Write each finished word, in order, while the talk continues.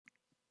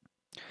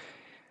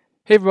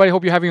Hey everybody,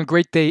 hope you're having a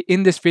great day.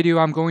 In this video,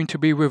 I'm going to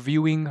be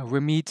reviewing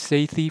Ramit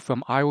Sethi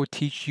from I Will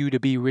Teach You to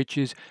Be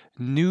Rich's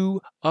new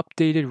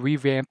updated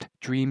revamped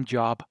Dream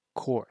Job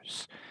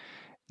course.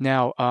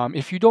 Now,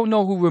 if you don't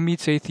know who Ramit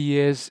Sethi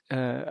is,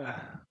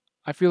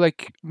 I feel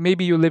like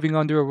maybe you're living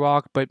under a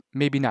rock, but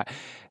maybe not.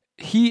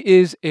 He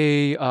is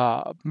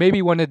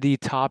maybe one of the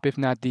top, if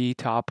not the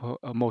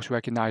top, most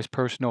recognized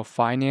personal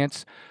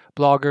finance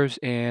bloggers,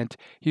 and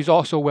he's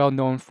also well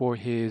known for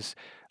his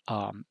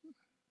um,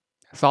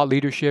 thought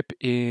leadership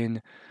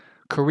in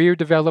career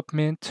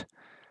development,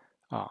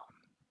 uh,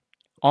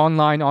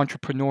 online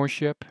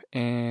entrepreneurship,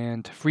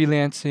 and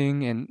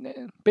freelancing,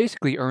 and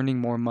basically earning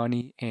more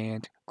money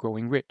and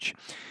growing rich.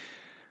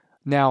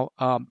 Now,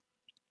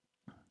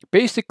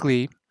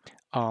 basically,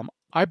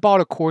 I bought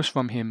a course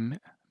from him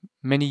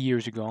many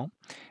years ago,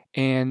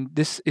 and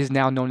this is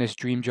now known as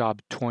Dream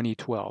Job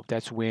 2012.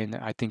 That's when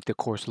I think the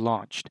course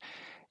launched.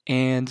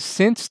 And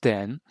since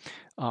then,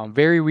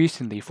 very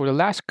recently, for the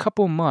last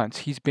couple months,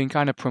 he's been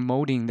kind of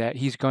promoting that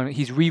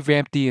he's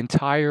revamped the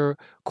entire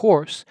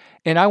course.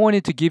 And I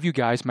wanted to give you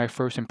guys my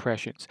first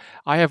impressions.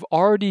 I have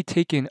already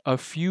taken a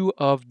few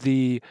of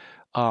the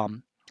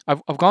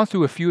I've gone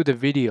through a few of the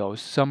videos,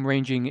 some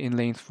ranging in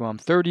length from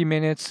 30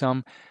 minutes,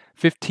 some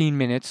 15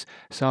 minutes,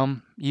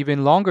 some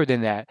even longer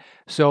than that.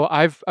 So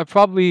I've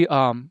probably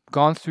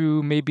gone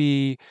through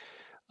maybe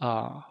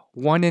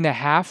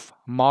 1.5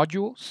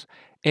 modules,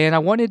 and I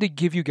wanted to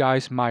give you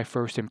guys my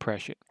first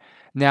impression.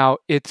 Now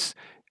it's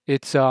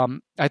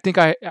I think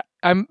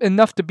I'm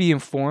enough to be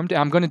informed.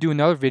 I'm going to do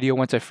another video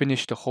once I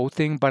finish the whole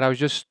thing, but I was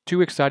just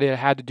too excited. I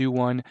had to do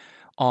one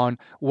on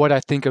what I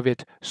think of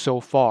it so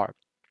far.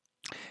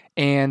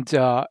 And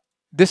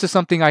this is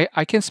something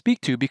I can speak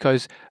to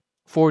because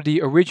for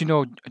the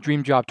original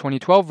Dream Job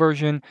 2012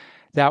 version,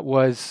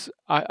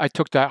 I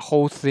took that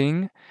whole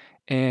thing,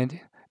 and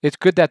it's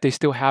good that they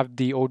still have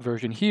the old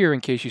version here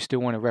in case you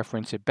still want to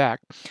reference it back.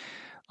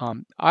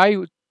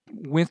 I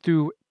went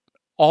through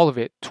all of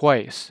it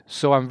twice,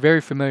 so I'm very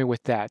familiar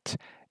with that.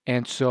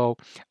 And so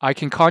I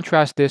can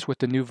contrast this with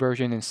the new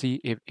version and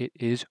see if it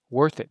is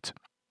worth it.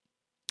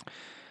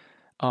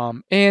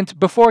 And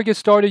before I get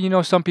started,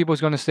 some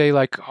people's going to say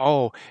like,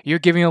 oh, you're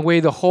giving away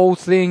the whole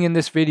thing in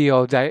this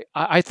video.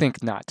 I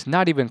think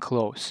not even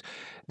close.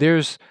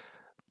 There's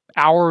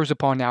hours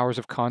upon hours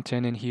of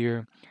content in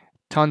here,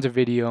 tons of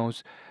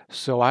videos.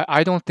 So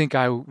I don't think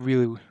I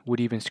really would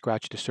even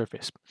scratch the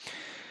surface.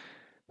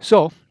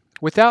 So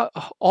without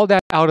all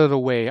that out of the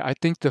way, I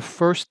think the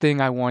first thing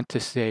I want to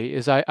say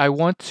is I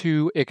want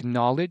to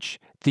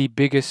acknowledge the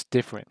biggest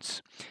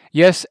difference.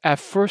 Yes, at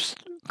first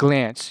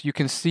glance, you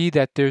can see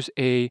that there's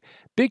a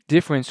big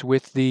difference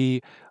with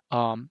the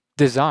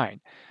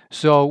design.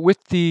 So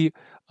with the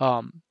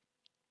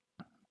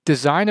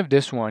design of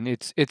this one,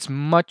 it's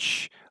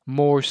much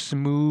more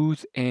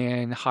smooth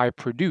and high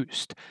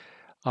produced.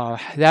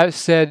 That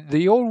said,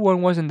 the old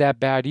one wasn't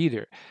that bad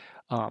either.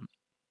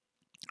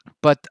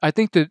 But I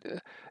think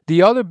that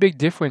the other big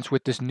difference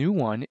with this new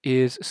one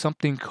is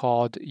something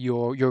called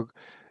your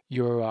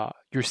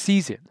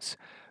seasons.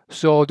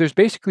 So there's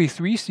basically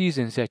 3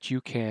 seasons that you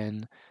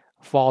can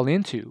fall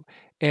into,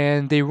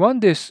 and they run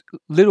this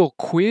little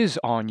quiz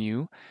on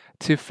you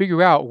to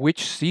figure out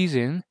which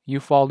season you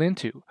fall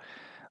into.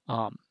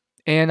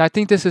 And I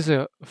think this is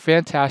a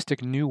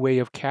fantastic new way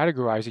of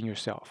categorizing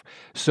yourself.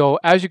 So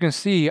as you can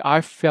see,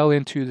 I fell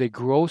into the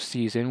growth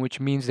season, which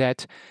means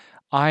that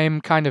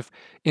I'm kind of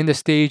in the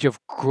stage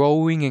of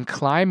growing and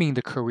climbing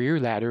the career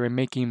ladder and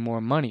making more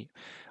money.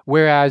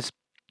 Whereas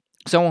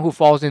someone who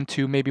falls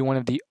into maybe one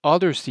of the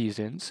other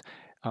seasons,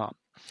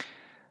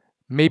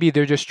 maybe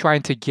they're just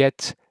trying to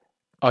get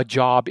a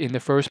job in the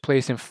first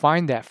place and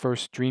find that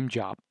first dream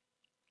job.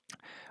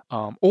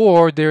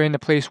 Or they're in a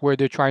place where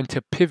they're trying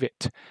to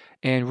pivot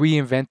and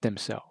reinvent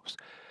themselves.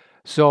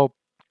 So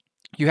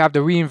you have the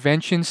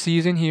reinvention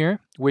season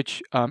here,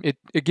 which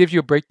it gives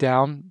you a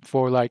breakdown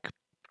for like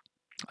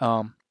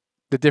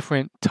the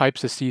different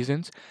types of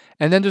seasons.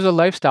 And then there's a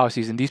lifestyle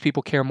season. These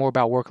people care more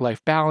about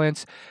work-life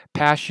balance,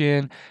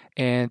 passion,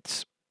 and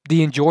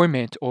the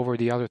enjoyment over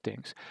the other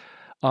things.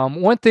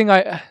 One thing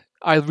I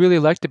really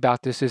liked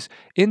about this is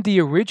in the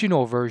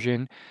original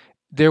version,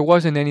 there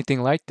wasn't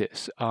anything like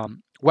this.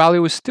 While it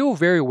was still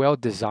very well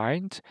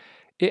designed,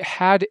 it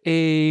had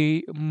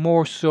a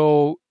more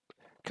so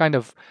kind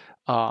of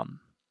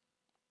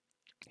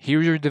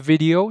here are the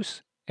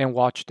videos and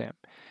watch them.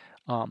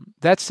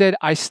 That said,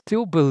 I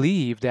still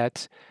believe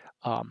that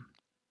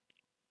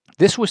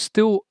this was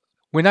still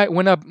when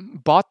I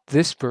bought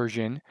this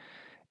version,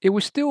 it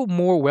was still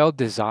more well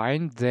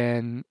designed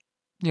than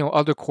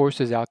other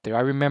courses out there. I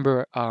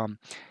remember, and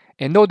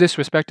no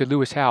disrespect to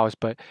Lewis Howes,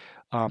 but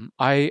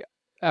I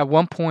at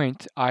one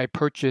point I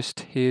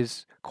purchased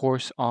his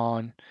course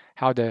on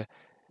how to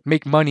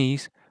make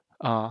monies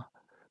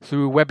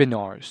through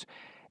webinars,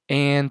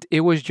 and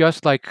it was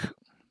just like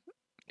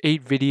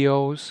 8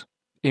 videos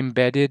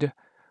embedded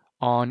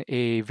on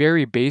a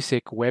very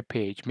basic web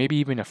page, maybe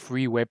even a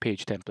free web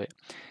page template.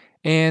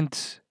 And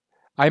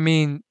I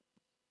mean,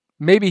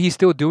 maybe he's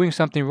still doing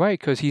something right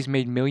because he's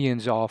made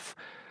millions off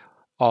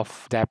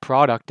off that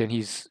product, and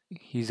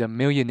he's a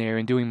millionaire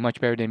and doing much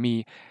better than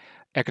me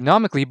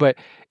economically. But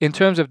in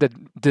terms of the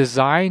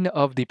design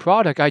of the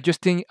product, I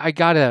just think I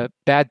got a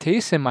bad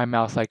taste in my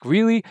mouth. Like,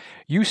 really,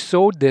 you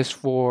sold this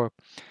for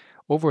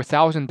over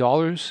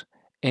 $1,000,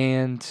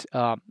 and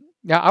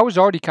yeah, I was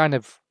already kind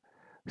of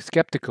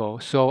skeptical,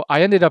 so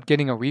I ended up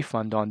getting a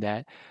refund on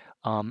that,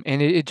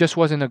 and it just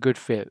wasn't a good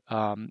fit.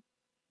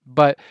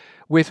 But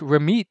with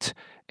Ramit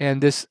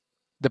and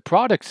the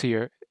products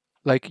here,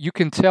 like you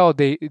can tell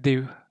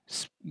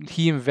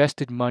he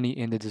invested money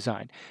in the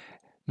design,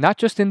 not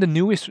just in the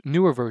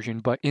newer version,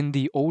 but in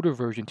the older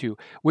version too,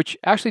 which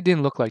actually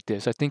didn't look like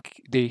this. I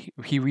think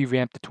he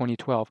revamped the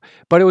 2012,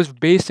 but it was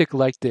basic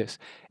like this,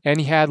 and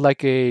he had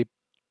like you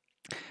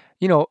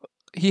know,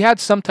 he had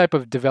some type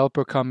of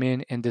developer come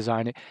in and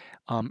design it.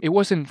 It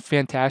wasn't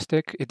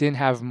fantastic. It didn't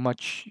have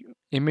much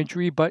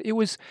imagery, but it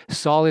was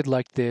solid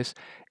like this,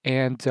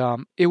 and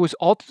it was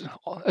all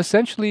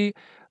essentially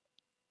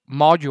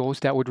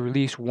modules that would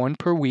release one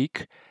per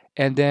week,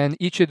 and then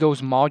each of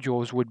those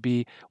modules would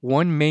be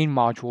one main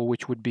module,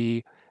 which would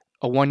be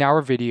a 1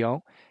 hour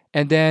video,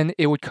 and then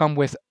it would come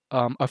with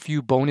a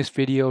few bonus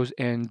videos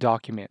and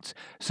documents,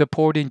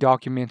 supporting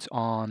documents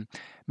on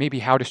maybe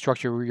how to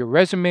structure your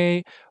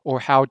resume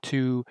or how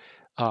to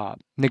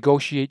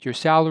negotiate your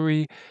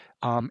salary.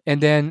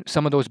 And then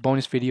some of those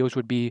bonus videos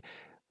would be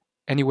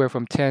anywhere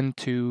from 10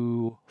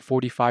 to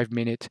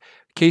 45-minute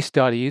case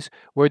studies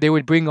where they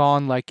would bring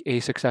on like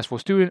a successful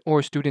student or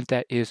a student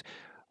that is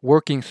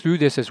working through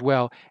this as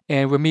well,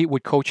 and Ramit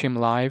would coach him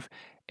live,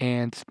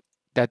 and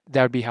that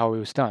would be how it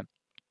was done.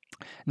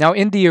 Now,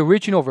 in the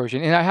original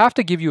version, and I have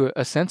to give you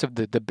a sense of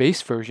the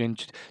base version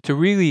to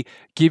really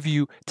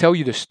tell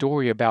you the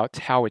story about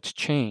how it's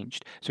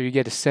changed, so you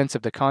get a sense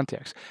of the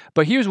context.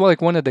 But here's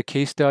like one of the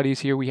case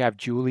studies. Here we have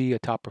Julie, a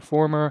top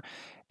performer,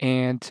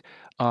 and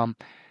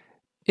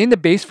in the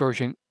base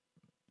version,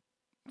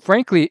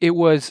 frankly, it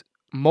was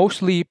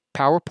mostly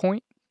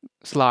PowerPoint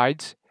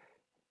slides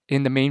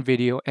in the main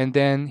video, and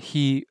then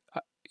he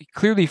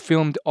clearly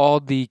filmed all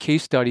the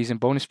case studies and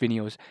bonus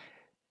videos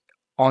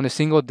on a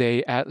single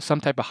day at some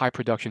type of high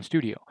production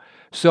studio.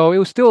 So it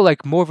was still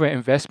like more of an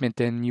investment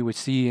than you would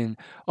see in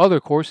other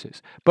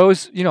courses. But it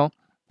was,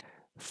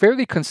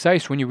 fairly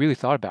concise when you really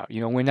thought about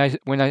it.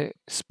 When I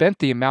spent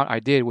the amount I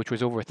did, which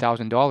was over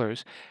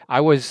 $1,000,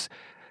 I was,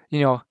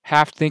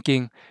 half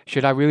thinking,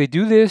 should I really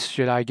do this?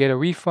 Should I get a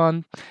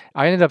refund?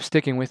 I ended up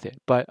sticking with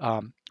it. But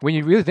when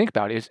you really think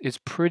about it, it's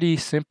pretty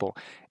simple.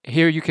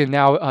 Here you can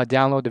now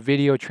download the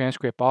video,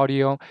 transcript,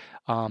 audio,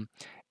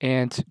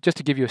 and just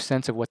to give you a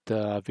sense of what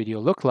the video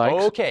looked like.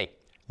 Okay,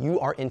 you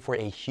are in for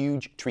a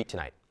huge treat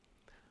tonight.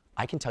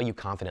 I can tell you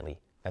confidently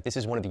that this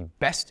is one of the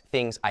best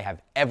things I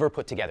have ever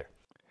put together.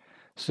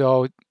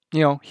 So,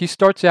 he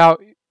starts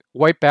out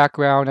white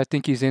background. I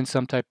think he's in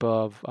some type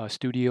of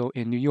studio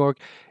in New York.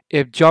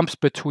 It jumps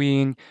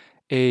between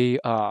a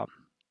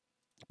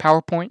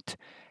PowerPoint,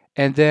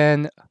 and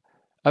then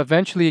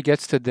eventually it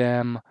gets to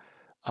them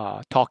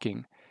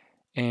talking.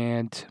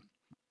 And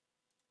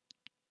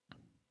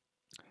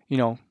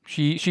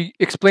she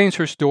explains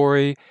her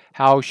story,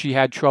 how she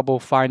had trouble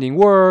finding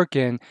work,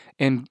 and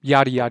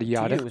yada yada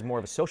yada. To you, it was more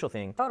of a social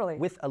thing, Totally.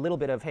 with a little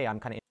bit of, hey, I'm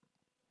kind of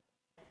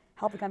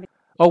Help the company.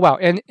 Oh wow!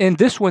 And in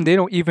this one, they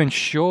don't even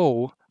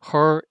show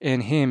her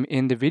and him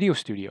in the video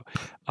studio.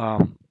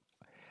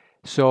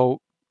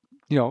 So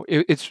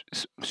it's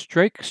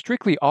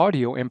strictly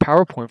audio and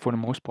PowerPoint for the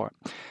most part.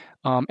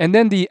 And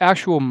then the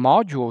actual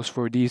modules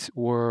for these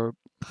were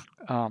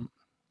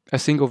a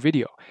single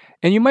video.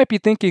 And you might be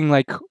thinking,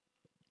 like,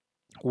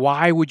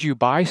 why would you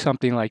buy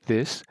something like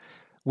this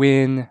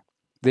when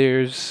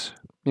there's,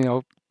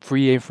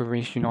 free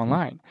information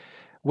online?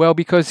 Well,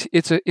 because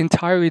it's an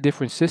entirely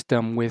different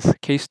system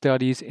with case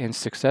studies and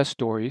success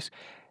stories.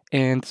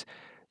 And,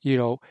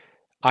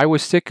 I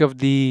was sick of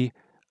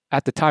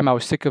at the time, I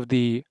was sick of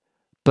the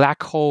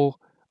black hole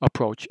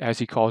approach, as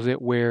he calls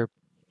it, where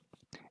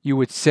you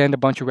would send a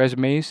bunch of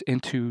resumes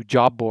into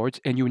job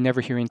boards and you would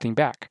never hear anything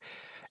back.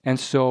 And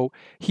so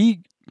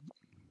he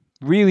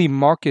really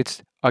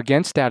markets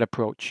against that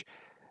approach.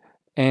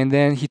 And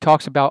then he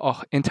talks about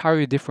an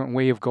entirely different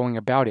way of going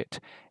about it.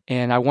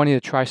 And I wanted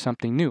to try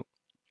something new.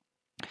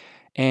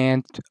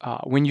 And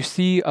when you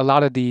see a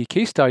lot of the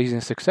case studies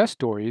and success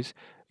stories,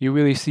 you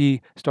really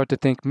start to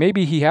think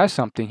maybe he has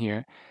something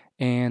here.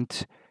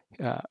 And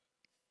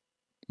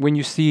when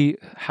you see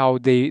how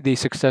they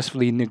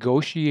successfully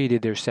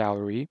negotiated their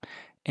salary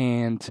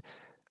and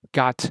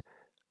got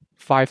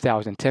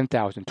 5,000,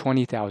 10,000,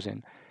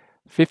 20,000,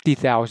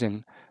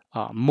 50,000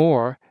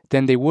 more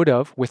than they would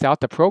have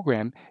without the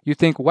program, you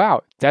think,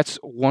 wow, that's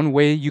one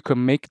way you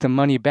can make the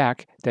money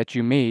back that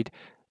you made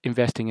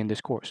investing in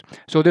this course.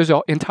 So there's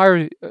an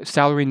entire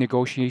salary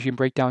negotiation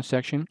breakdown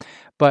section,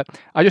 but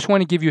I just want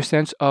to give you a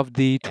sense of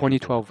the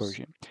 2012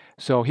 version.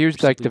 So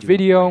here's like the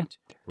video.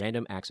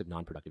 Random acts of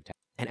non-productive tasks.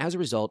 And as a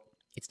result,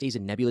 it stays a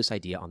nebulous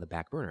idea on the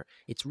back burner.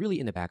 It's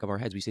really in the back of our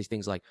heads. We say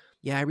things like,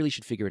 yeah, I really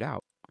should figure it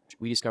out.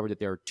 We discovered that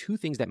there are two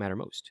things that matter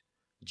most: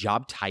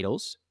 job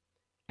titles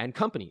and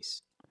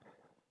companies.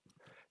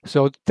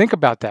 So think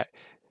about that.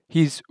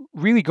 He's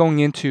really going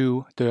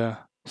into the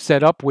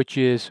setup, which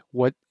is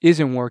what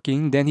isn't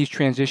working. Then he's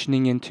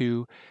transitioning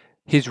into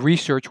his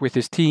research with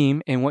his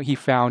team and what he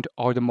found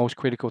are the most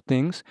critical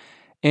things.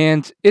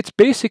 And it's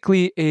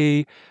basically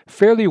a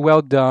fairly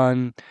well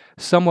done,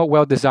 somewhat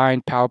well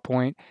designed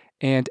PowerPoint.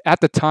 And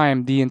at the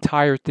time, the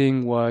entire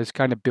thing was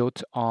kind of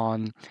built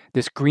on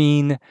this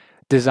green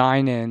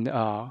design and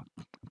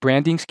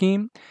branding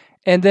scheme.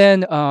 And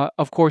then,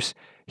 of course,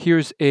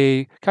 here's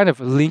a kind of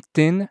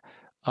LinkedIn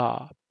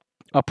uh,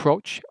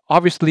 approach.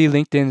 Obviously,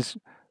 LinkedIn's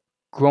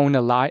grown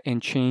a lot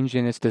and changed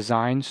in its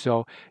design,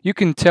 so you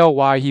can tell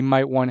why he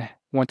might want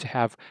to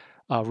have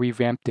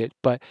revamped it.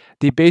 But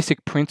the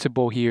basic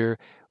principle here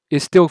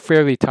is still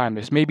fairly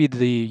timeless. Maybe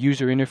the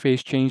user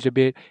interface changed a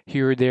bit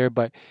here or there,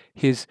 but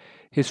his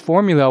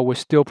formula was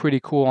still pretty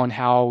cool on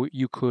how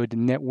you could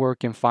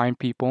network and find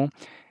people,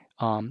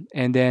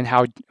 and then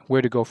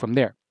where to go from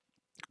there.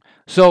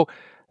 So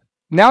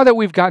now that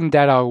we've gotten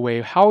that out of the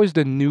way, how is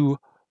the new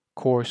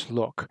course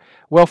look?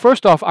 Well,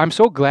 first off, I'm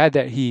so glad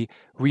that he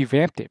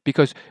revamped it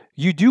because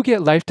you do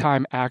get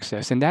lifetime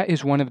access, and that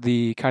is one of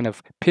the kind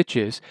of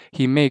pitches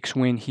he makes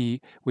when you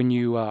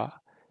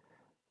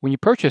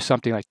purchase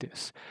something like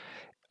this.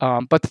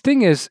 But the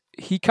thing is,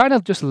 he kind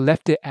of just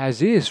left it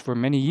as is for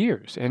many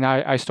years, and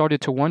I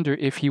started to wonder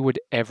if he would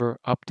ever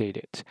update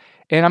it.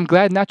 And I'm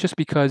glad not just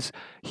because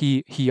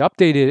he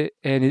updated it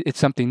and it's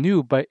something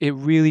new, but it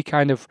really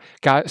kind of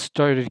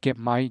started to get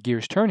my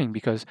gears turning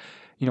because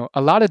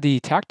a lot of the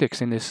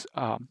tactics in this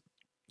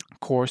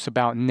course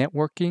about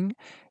networking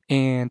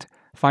and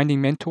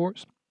finding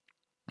mentors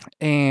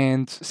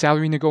and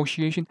salary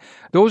negotiation,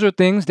 those are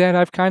things that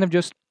I've kind of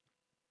just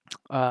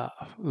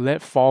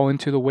let fall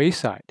into the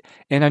wayside.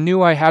 And I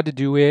knew I had to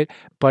do it,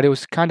 but it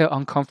was kind of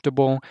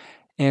uncomfortable.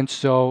 And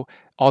so,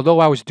 although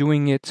I was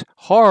doing it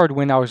hard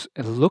when I was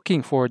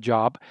looking for a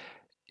job,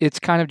 it's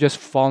kind of just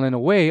fallen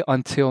away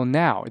until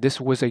now. This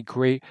was a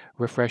great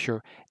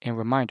refresher and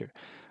reminder.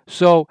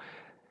 So,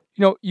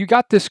 you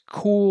got this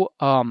cool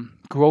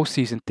growth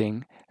season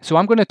thing. So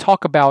I'm going to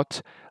talk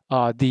about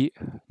the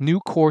new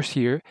course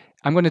here.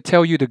 I'm going to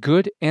tell you the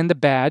good and the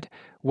bad,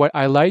 what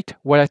I liked,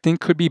 what I think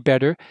could be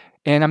better.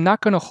 And I'm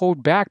not going to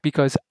hold back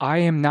because I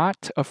am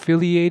not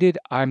affiliated.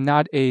 I'm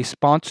not a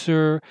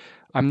sponsor.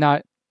 I'm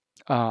not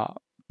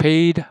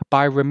paid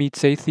by Ramit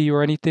Sethi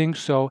or anything.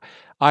 So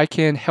I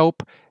can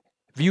help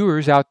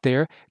viewers out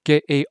there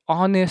get a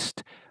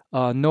honest,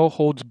 no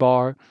holds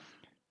barred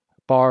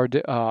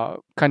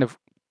kind of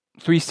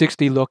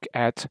 360 look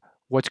at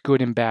what's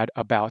good and bad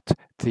about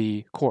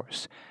the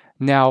course.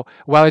 Now,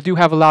 while I do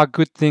have a lot of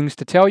good things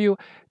to tell you,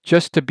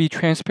 just to be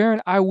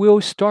transparent, I will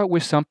start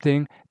with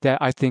something that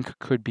I think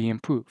could be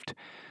improved.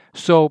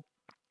 So,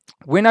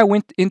 when I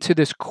went into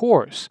this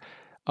course,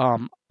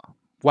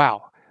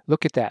 wow,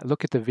 look at that.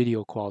 Look at the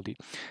video quality.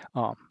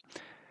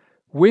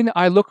 When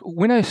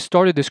I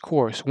started this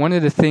course, one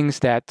of the things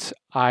that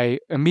I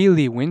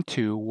immediately went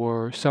to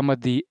were some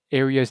of the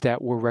areas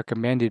that were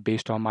recommended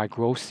based on my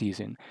growth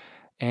season.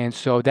 And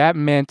so that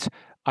meant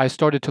I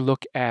started to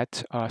look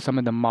at some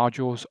of the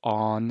modules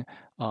on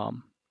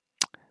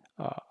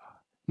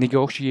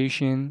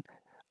negotiation.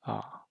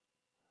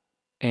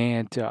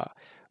 And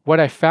what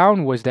I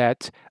found was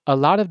that a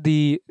lot of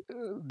the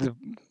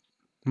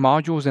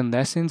modules and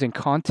lessons and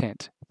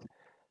content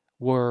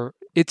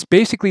it's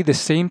basically the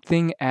same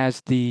thing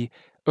as the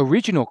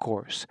original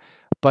course,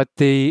 but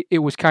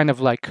it was kind of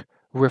like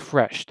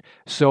refreshed.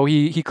 So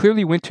he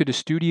clearly went to the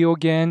studio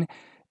again,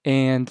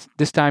 and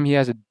this time he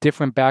has a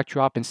different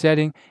backdrop and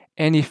setting,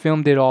 and he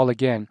filmed it all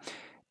again.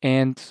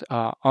 And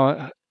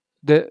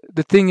the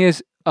thing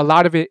is, a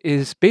lot of it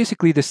is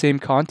basically the same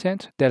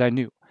content that I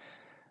knew.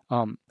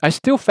 I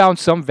still found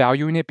some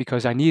value in it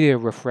because I needed a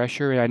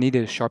refresher and I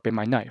needed to sharpen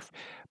my knife.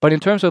 But in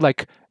terms of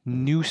like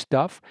new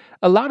stuff,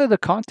 a lot of the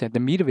content, the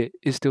meat of it,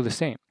 is still the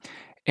same.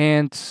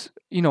 And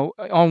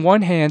on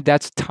one hand,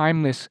 that's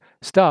timeless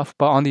stuff,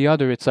 but on the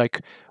other, it's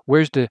like,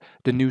 where's the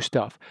new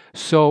stuff?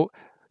 So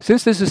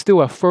since this is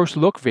still a first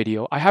look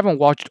video, I haven't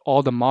watched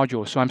all the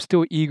modules, so I'm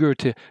still eager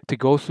to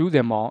go through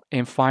them all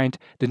and find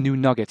the new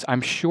nuggets.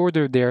 I'm sure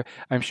they're there.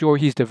 I'm sure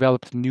he's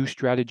developed new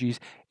strategies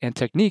and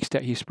techniques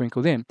that he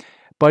sprinkled in.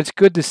 But it's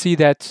good to see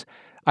that,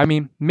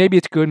 maybe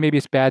it's good, maybe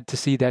it's bad to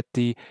see that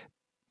the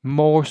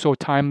more so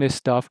timeless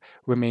stuff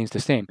remains the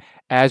same,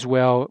 as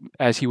well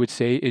as he would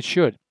say it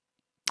should.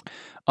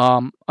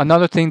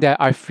 Another thing that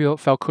I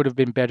felt could have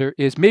been better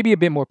is maybe a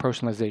bit more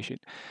personalization.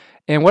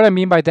 And what I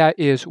mean by that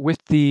is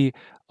with the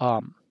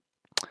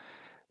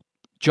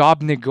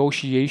job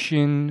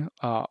negotiation,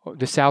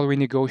 the salary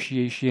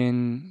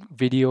negotiation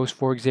videos,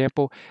 for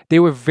example, they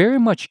were very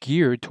much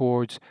geared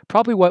towards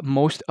probably what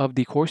most of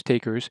the course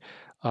takers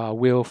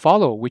will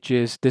follow, which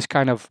is this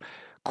kind of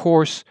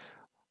course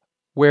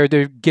where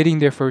they're getting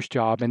their first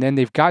job and then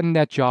they've gotten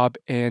that job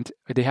and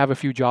they have a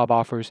few job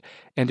offers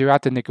and they're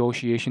at the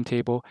negotiation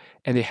table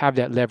and they have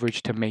that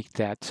leverage to make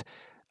that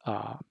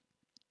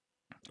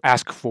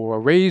ask for a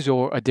raise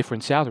or a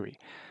different salary.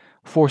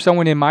 for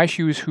someone in my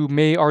shoes who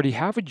may already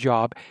have a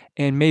job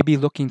and may be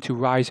looking to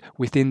rise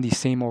within the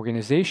same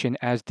organization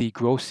as the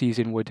growth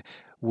season would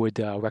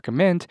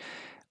recommend,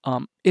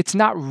 it's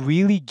not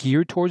really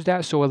geared towards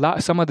that. So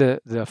some of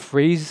the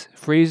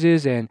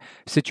phrases and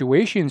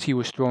situations he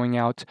was throwing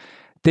out,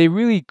 they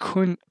really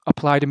couldn't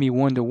apply to me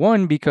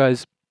one-to-one,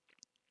 because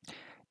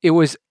it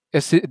was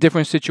a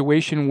different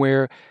situation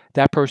where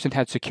that person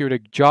had secured a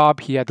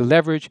job, he had the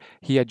leverage,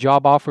 he had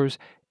job offers,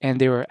 and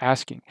they were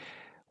asking.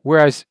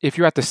 Whereas if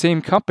you're at the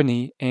same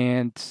company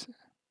and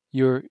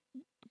you're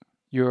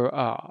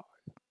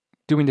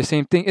doing the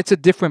same thing, it's a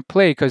different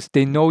play, because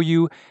they know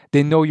you,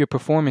 they know your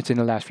performance in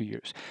the last few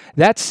years.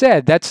 That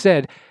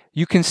said,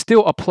 you can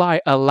still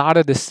apply a lot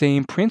of the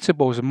same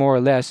principles more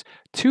or less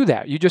to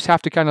that. You just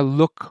have to kind of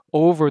look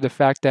over the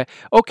fact that,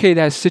 okay,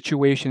 that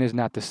situation is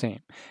not the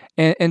same.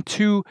 And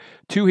to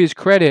his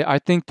credit, I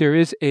think there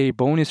is a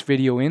bonus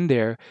video in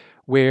there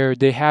where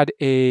they had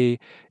a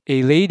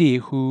lady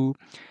who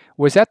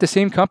was at the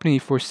same company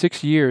for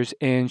 6 years,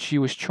 and she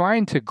was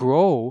trying to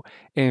grow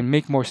and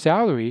make more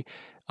salary,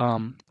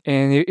 and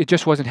it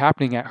just wasn't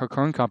happening at her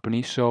current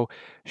company. So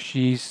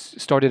she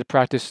started to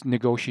practice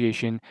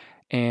negotiation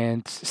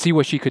and see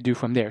what she could do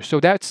from there. So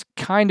that's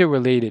kind of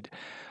related.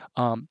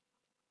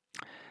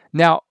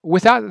 Now,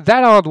 without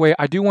that out of the way,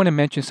 I do want to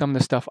mention some of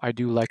the stuff I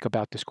do like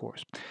about this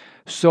course.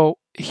 So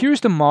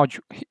here's the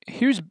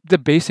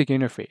basic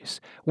interface.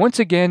 Once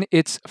again,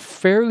 it's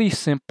fairly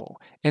simple,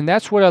 and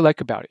that's what I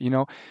like about it.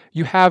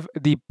 You have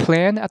the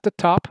plan at the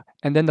top,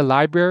 and then the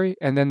library,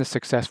 and then the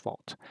success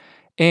vault.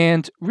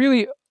 And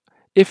really,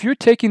 if you're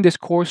taking this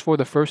course for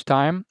the first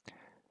time,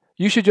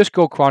 you should just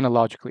go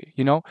chronologically.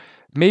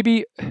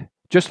 Maybe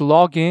just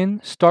log in,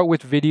 start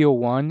with video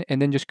 1,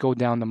 and then just go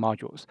down the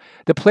modules.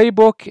 The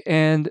playbook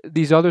and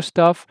these other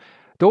stuff,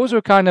 those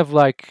are kind of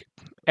like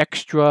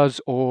extras,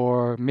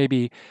 or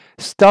maybe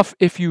stuff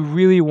if you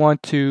really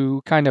want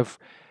to kind of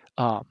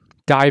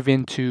dive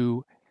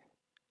into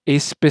a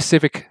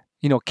specific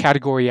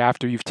category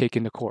after you've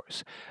taken the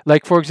course.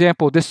 Like, for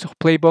example, this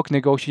playbook,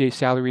 Negotiate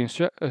Salary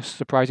and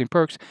Surprising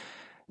Perks,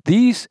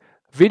 these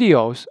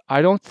videos,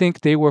 I don't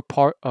think they were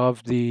part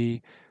of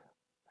the...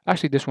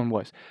 Actually, this one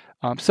was.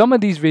 Some of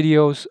these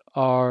videos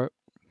are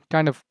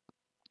kind of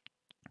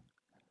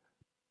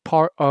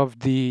part of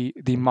the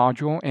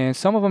module, and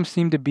some of them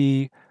seem to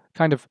be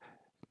kind of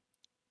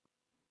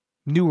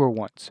newer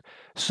ones.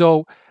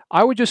 So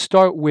I would just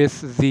start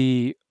with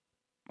the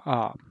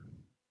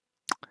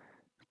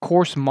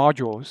course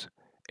modules,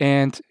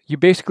 and you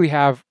basically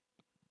have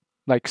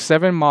like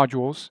 7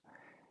 modules,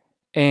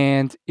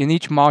 and in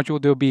each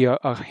module there'll be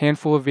a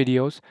handful of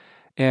videos,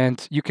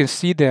 and you can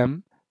see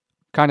them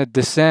kind of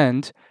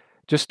descend.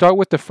 Just start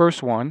with the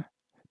first one,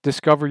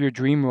 discover your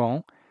dream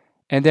role,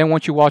 and then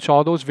once you watch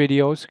all those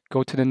videos,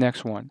 go to the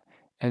next one,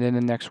 and then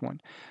the next one.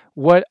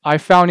 What I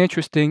found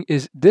interesting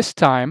is this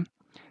time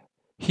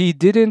he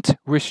didn't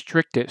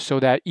restrict it so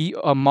that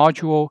a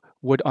module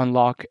would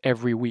unlock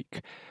every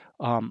week.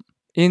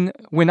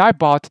 When I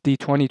bought the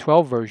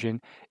 2012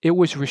 version, it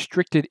was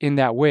restricted in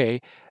that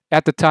way.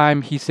 At the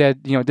time, he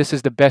said, this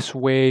is the best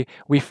way.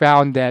 We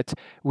found that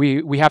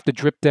we have to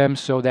drip them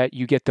so that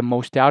you get the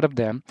most out of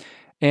them.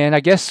 And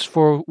I guess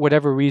for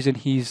whatever reason,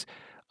 he's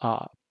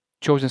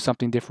chosen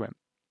something different.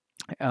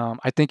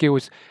 I think it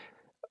was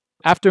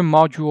after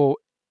module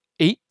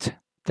 8,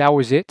 that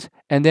was it.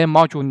 And then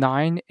module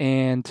 9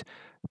 and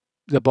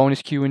the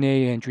bonus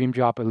Q&A and Dream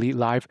Job Elite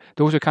Live,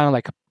 those are kind of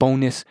like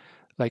bonus,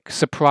 like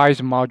surprise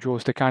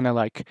modules to kind of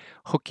like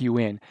hook you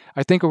in.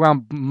 I think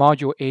around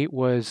module 8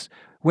 was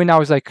when I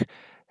was like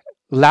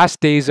last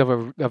days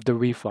of the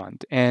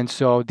refund. And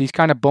so these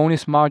kind of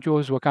bonus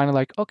modules were kind of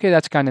like, okay,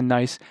 that's kind of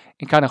nice,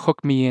 and kind of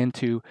hooked me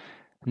into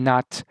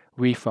not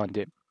refund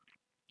it.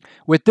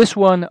 With this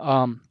one,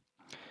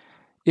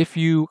 if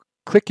you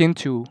click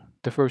into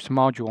the first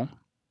module,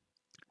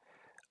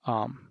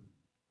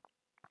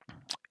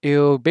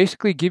 it'll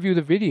basically give you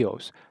the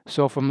videos.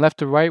 So from left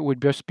to right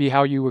would just be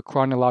how you would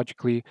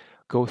chronologically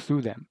go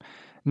through them.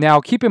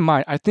 Now, keep in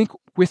mind, I think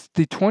with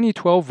the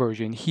 2012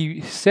 version, he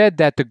said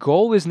that the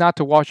goal is not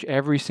to watch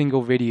every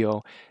single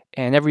video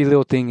and every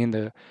little thing in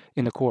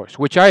the course,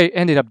 which I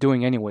ended up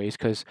doing anyways,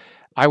 because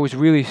I was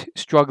really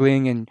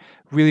struggling and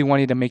really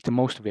wanted to make the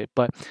most of it.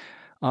 But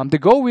the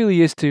goal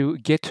really is to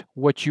get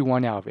what you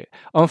want out of it.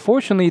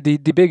 Unfortunately,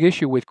 the big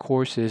issue with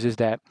courses is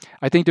that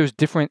I think there's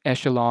different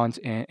echelons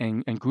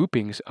and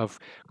groupings of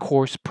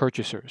course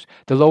purchasers.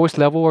 The lowest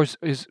level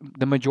is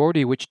the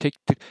majority, which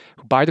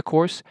buy the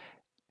course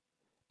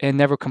and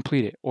never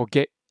complete it or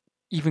get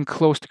even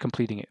close to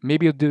completing it.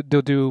 Maybe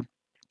they'll do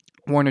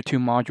 1 or 2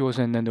 modules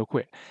and then they'll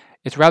quit.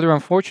 It's rather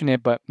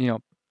unfortunate, but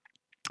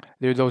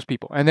there are those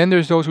people. And then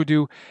there's those who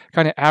do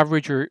kind of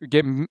average or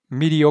get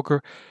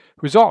mediocre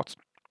results.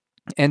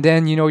 And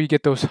then, you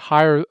get those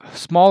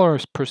smaller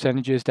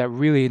percentages that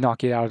really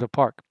knock it out of the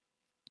park.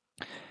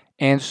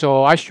 And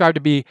so I strive to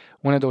be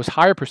one of those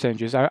higher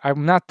percentages.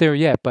 I'm not there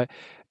yet, but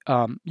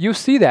you'll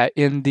see that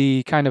in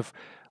the kind of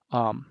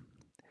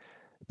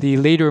the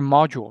later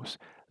modules.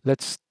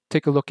 Let's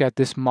take a look at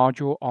this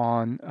module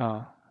on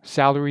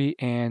salary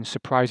and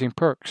surprising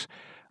perks.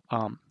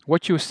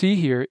 What you'll see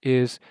here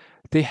is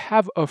they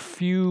have a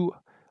few,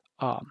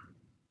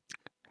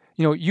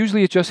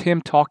 usually it's just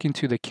him talking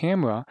to the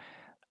camera,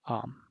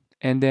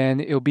 and then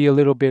it'll be a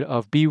little bit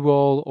of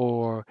B-roll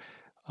or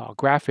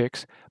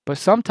graphics, but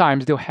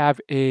sometimes they'll have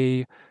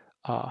a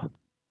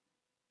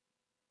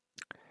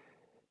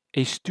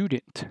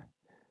student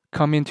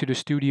come into the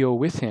studio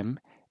with him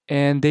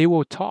and they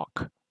will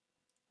talk.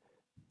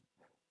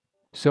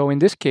 So in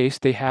this case,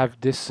 they have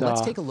this.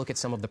 Let's take a look at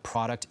some of the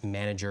product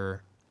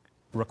manager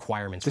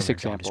requirements from This their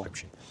job example.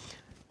 description.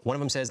 One of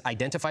them says,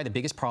 identify the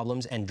biggest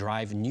problems and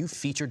drive new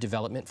feature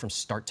development from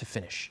start to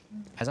finish.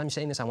 As I'm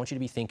saying this, I want you to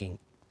be thinking,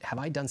 have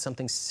I done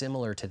something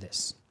similar to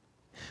this?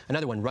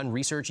 Another one, run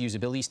research,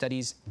 usability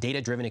studies,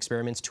 data-driven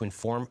experiments to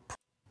inform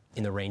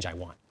in the range I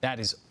want. That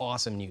is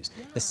awesome news.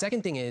 The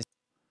second thing is,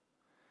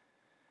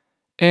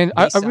 And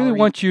I base really salary-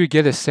 want you to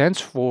get a sense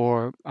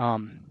for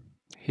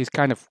his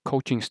kind of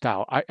coaching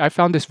style. I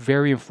found this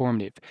very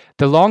informative.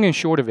 The long and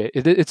short of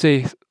it's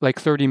a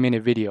like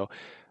 30-minute video.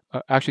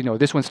 Actually, no,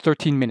 this one's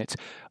 13 minutes.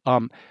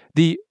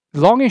 The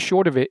long and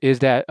short of it is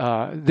that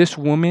this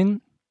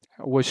woman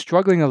was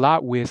struggling a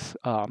lot with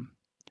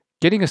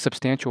getting a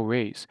substantial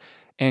raise.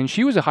 And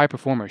she was a high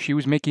performer. She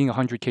was making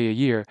 $100K a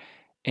year,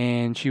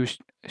 and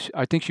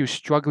I think she was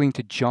struggling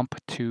to jump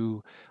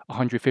to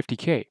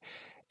 $150K.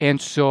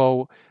 And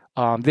so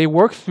they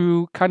worked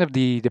through kind of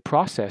the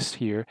process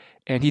here,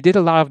 and he did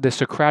a lot of the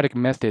Socratic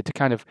method to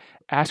kind of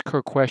ask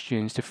her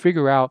questions to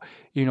figure out,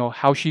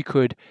 how she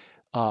could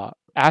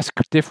ask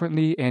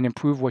differently and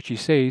improve what she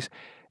says.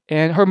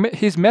 And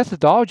his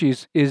methodology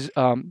is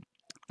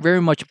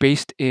very much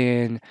based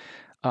in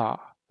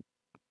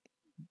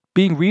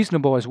being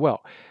reasonable as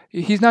well.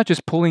 He's not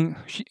just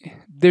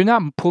they're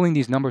not pulling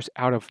these numbers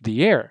out of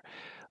the air.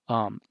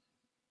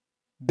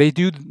 They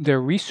do their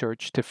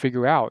research to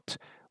figure out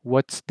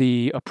what's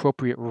the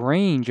appropriate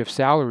range of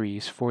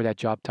salaries for that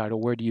job title,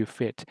 where do you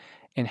fit,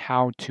 and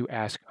how to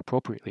ask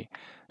appropriately.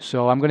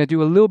 So I'm going to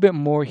do a little bit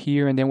more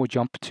here, and then we'll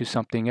jump to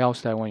something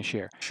else that I want to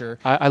share. sure,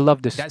 I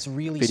love this that's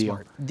really video.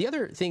 smart. The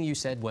other thing you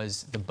said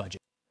was the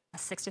budget.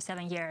 6 to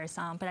 7 years,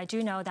 but I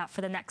do know that for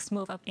the next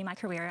move up in my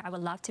career, I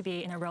would love to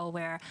be in a role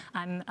where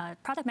I'm a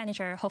product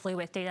manager, hopefully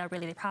with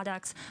data-related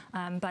products,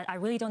 but I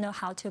really don't know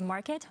how to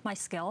market my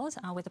skills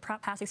with the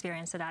past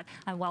experience so that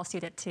I'm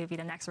well-suited to be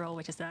the next role,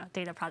 which is the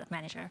data product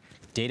manager.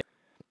 Data.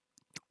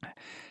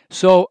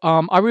 So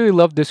I really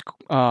love this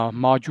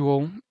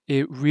module.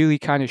 It really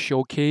kind of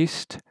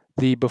showcased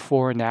the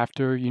before and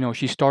after.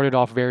 She started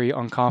off very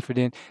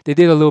unconfident. They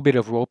did a little bit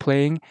of role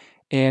playing,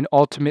 and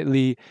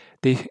ultimately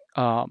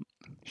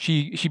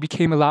she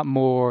became a lot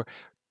more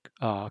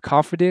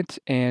confident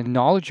and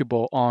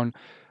knowledgeable on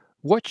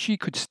what she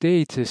could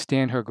say to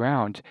stand her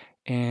ground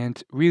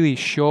and really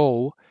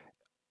show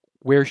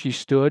where she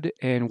stood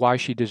and why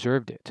she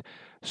deserved it.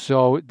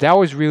 So that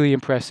was really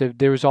impressive.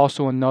 There was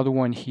also another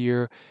one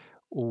here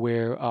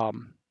where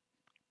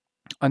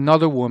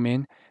another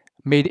woman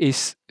made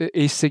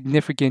a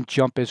significant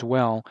jump as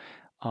well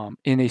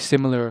in a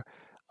similar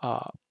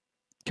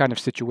kind of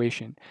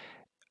situation.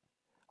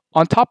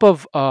 On top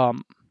of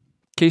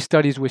case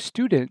studies with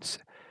students,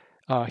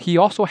 he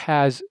also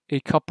has a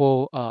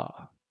couple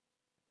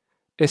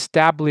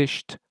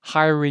established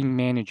hiring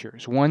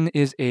managers. One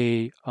is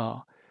a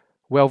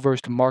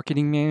well-versed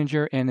marketing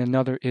manager, and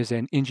another is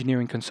an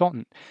engineering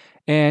consultant.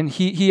 And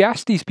he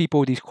asked these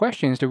people these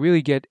questions to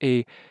really get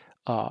a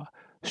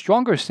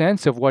stronger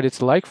sense of what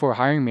it's like for a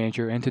hiring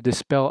manager and to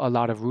dispel a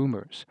lot of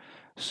rumors.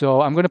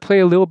 So I'm going to play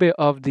a little bit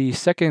of the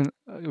second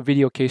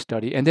video case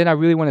study, and then I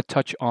really want to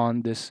touch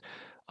on this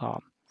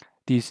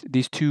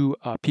these two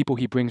people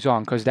he brings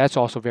on, because that's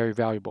also very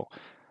valuable.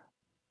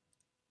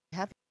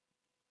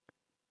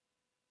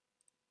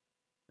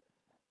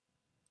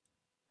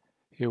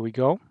 Here we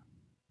go.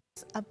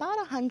 About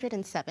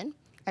 107.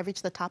 I've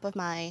reached the top of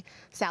my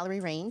salary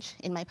range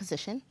in my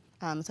position.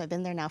 So I've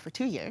been there now for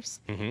 2 years.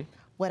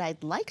 What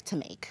I'd like to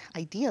make,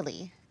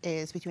 ideally,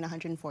 is between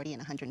 140 and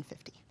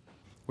 150.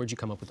 Where'd you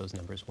come up with those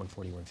numbers,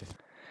 140, 150?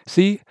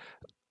 See,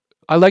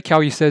 I like how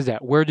he says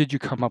that. Where did you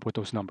come up with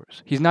those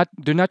numbers?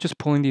 They're not just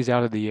pulling these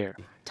out of the air.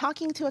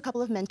 Talking to a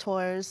couple of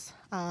mentors,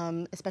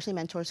 especially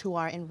mentors who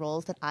are in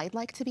roles that I'd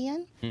like to be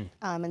in.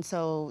 And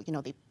so,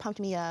 they pumped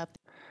me up.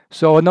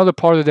 So another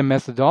part of the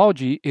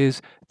methodology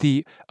is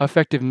the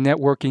effective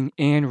networking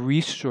and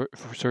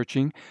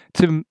researching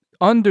to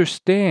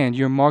understand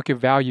your market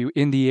value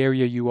in the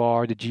area you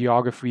are, the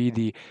geography,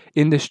 the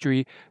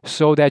industry,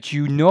 so that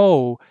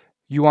you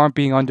aren't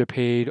being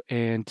underpaid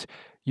and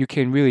you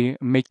can really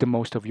make the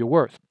most of your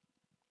worth.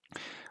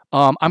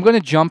 I'm going to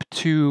jump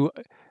to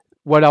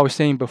what I was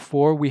saying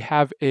before. We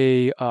have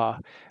I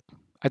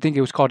think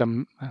it was called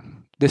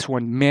this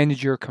one,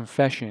 manager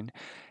confession.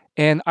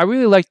 And I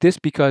really like this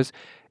because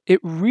it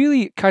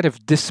really kind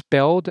of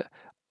dispelled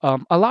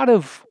a lot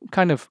of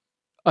kind of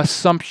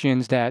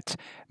assumptions that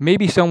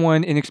maybe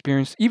someone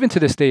inexperienced, even to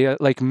this day,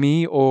 like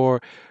me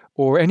or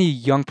or any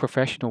young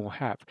professional will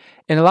have.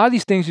 And a lot of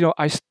these things,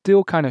 I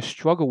still kind of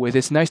struggle with.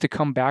 It's nice to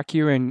come back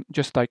here and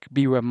just like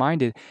be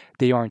reminded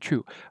they aren't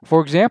true.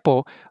 For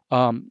example,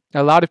 a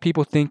lot of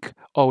people think,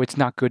 oh, it's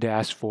not good to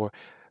ask for,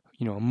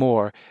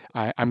 more.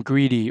 I'm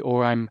greedy,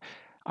 or I'm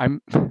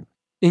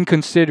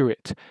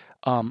inconsiderate.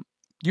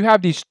 You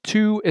have these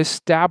two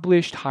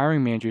established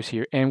hiring managers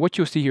here, and what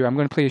you'll see here, I'm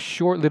going to play a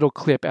short little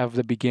clip of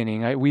the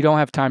beginning. We don't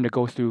have time to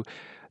go through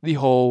the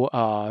whole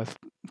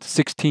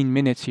 16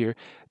 minutes here.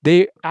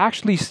 They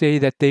actually say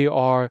that they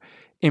are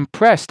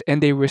impressed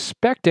and they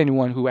respect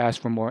anyone who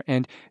asks for more.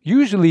 And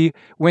usually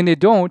when they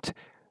don't,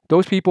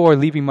 those people are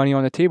leaving money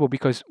on the table,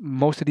 because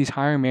most of these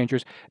hiring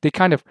managers, they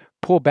kind of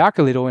pull back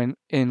a little and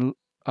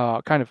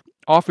kind of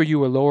offer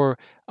you a lower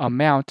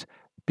amount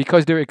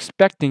because they're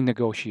expecting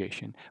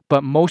negotiation.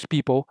 But most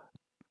people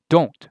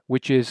don't,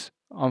 which is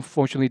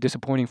unfortunately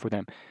disappointing for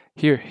them.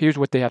 Here's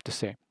what they have to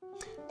say.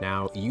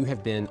 Now, you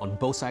have been on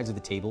both sides of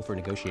the table for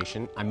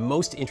negotiation. I'm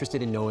most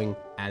interested in knowing,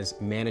 as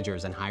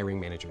managers and hiring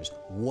managers,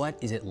 what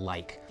is it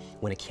like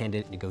when a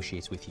candidate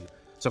negotiates with you?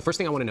 So first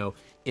thing I want to know,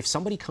 if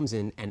somebody comes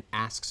in and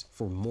asks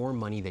for more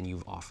money than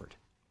you've offered,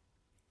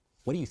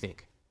 what do you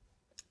think?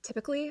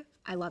 Typically,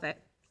 I love it.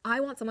 I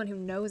want someone who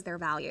knows their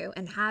value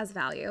and has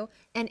value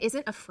and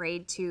isn't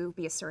afraid to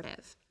be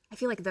assertive. I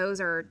feel like those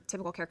are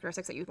typical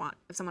characteristics that you'd want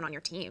of someone on your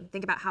team.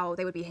 Think about how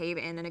they would behave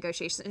in a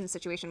negotiation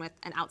situation with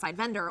an outside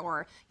vendor,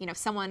 or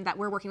someone that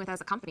we're working with as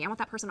a company. I want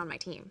that person on my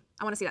team.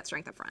 I want to see that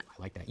strength up front. I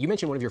like that. You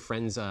mentioned one of your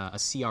friends, a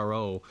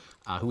CRO,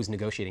 who was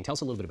negotiating. Tell us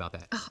a little bit about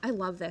that. Oh, I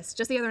love this.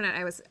 Just the other night,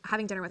 I was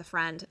having dinner with a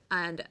friend,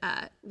 and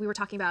we were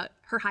talking about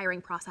her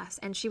hiring process,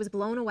 and she was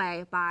blown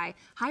away by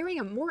hiring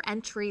a more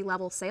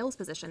entry-level sales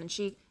position, and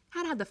she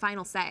had the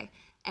final say.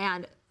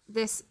 And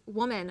this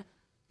woman,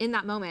 in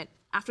that moment,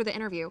 after the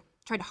interview,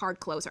 tried to hard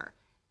close her.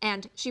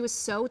 And she was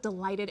so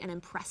delighted and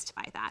impressed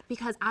by that,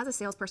 because as a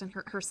salesperson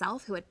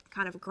herself, who had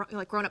kind of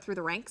grown up through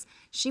the ranks,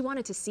 she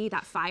wanted to see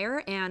that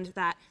fire and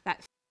that.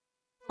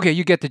 Okay,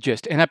 you get the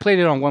gist. And I played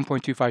it on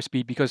 1.25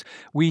 speed because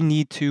we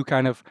need to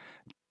kind of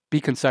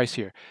be concise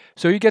here.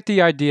 So you get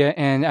the idea,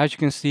 and as you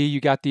can see, you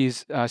got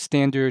these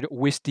standard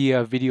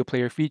Wistia video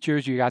player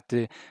features. You got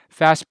the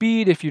fast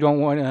speed if you don't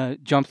want to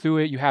jump through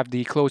it. You have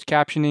the closed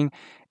captioning,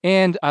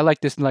 and I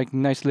like this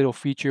nice little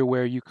feature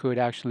where you could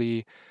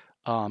actually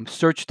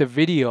search the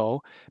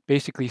video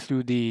basically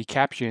through the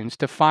captions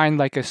to find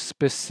like a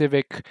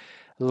specific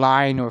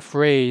line or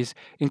phrase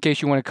in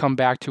case you want to come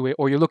back to it,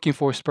 or you're looking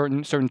for a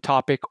certain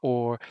topic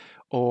or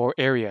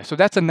area. So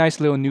that's a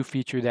nice little new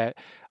feature that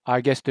I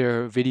guess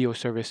their video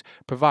service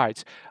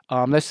provides.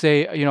 Let's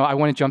say I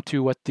want to jump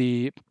to what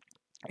the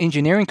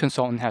engineering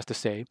consultant has to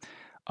say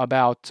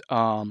about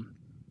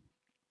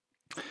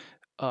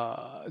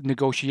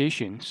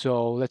negotiation.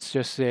 So let's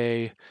just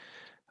say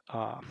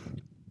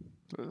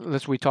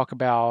we talk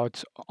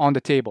about on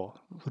the table,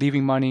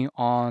 leaving money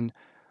on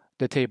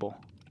the table.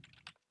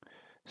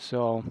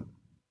 So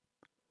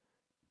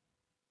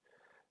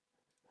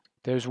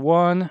there's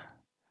 1,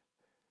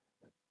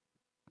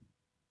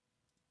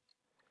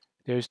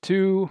 there's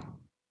 2,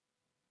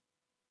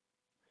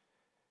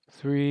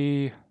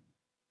 3.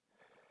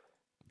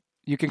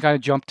 You can kind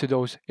of jump to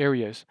those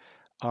areas.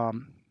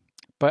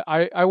 But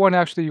I want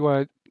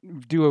to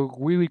do a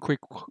really quick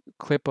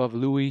clip of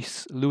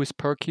Louis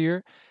Perk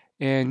here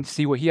and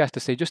see what he has to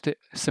say, just to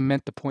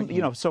cement the point.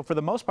 So for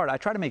the most part, I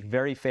try to make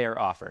very fair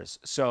offers.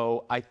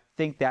 So I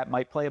think that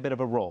might play a bit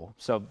of a role.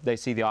 So they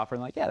see the offer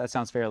and like, yeah, that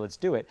sounds fair, let's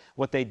do it.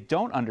 What they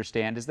don't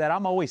understand is that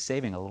I'm always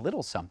saving a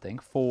little something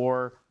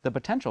for the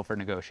potential for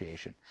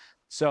negotiation.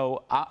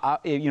 So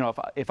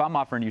if I'm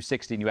offering you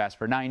 60 and you ask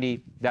for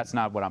 90, that's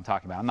not what I'm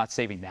talking about. I'm not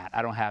saving that.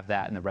 I don't have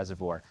that in the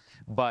reservoir.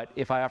 But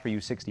if I offer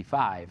you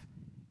 65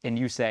 and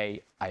you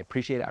say, I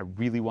appreciate it, I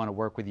really want to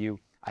work with you,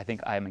 I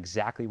think I am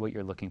exactly what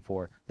you're looking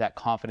for. That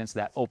confidence,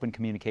 that open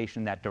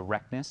communication, that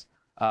directness.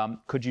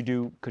 Could you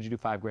do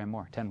 $5 grand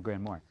more, 10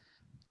 grand more?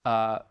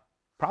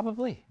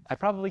 Probably. I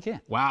probably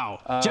can.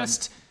 Wow.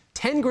 Just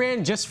 10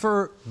 grand just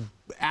for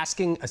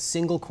asking a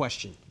single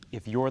question.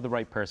 If you're the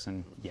right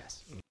person,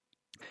 yes.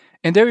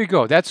 And there you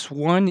go. That's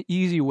one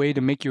easy way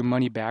to make your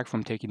money back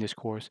from taking this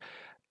course.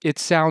 It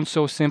sounds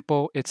so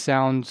simple. It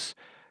sounds,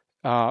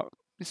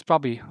 it's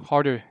probably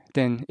harder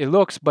than it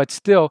looks, but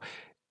still,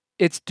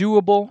 it's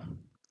doable.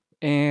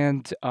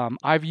 And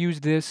I've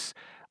used this.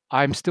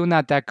 I'm still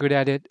not that good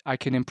at it. I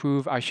can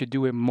improve. I should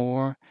do it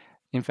more.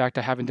 In fact,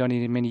 I haven't done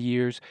it in many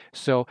years.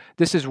 So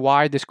this is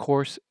why this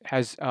course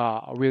has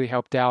really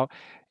helped out.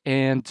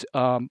 And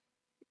on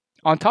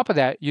top of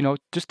that,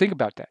 just think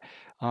about that.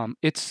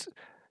 It's,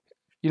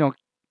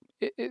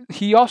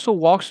 he also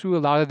walks through a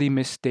lot of the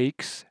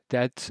mistakes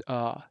that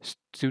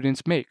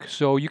students make.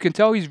 So you can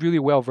tell he's really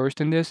well versed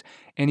in this,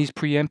 and he's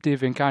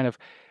preemptive in kind of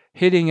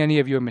hitting any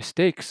of your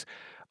mistakes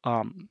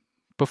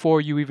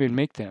before you even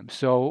make them.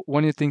 So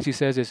one of the things he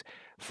says is,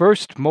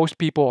 first, most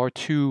people are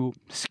too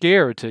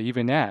scared to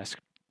even ask.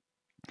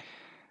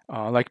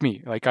 Like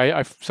me, like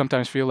I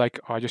sometimes feel like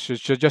I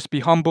should just be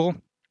humble.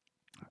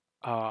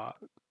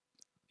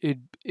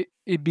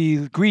 It'd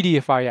be greedy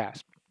if I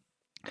asked.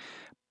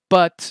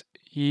 But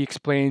he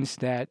explains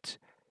that,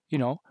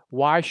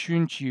 why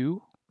shouldn't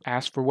you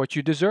ask for what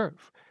you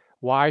deserve?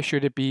 Why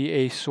should it be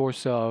a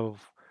source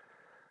of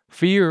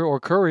fear or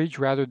courage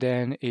rather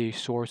than a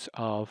source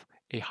of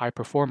a high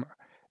performer,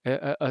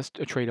 a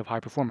trait of high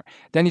performer?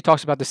 Then he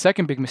talks about the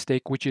second big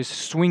mistake, which is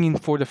swinging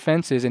for the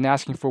fences and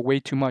asking for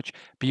way too much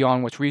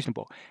beyond what's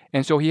reasonable.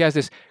 And so he has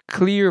this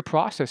clear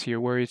process here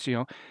where it's,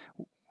 you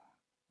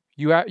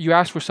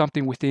ask for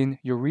something within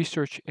your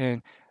research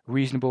and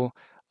reasonable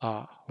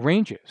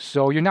ranges.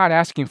 So you're not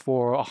asking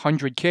for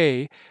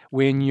 100K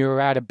when you're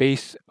at a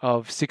base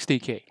of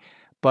 60K,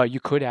 but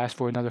you could ask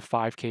for another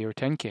 5K or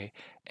 10K,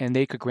 and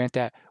they could grant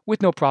that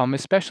with no problem,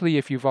 especially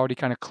if you've already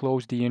kind of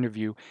closed the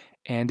interview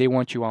and they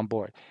want you on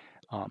board.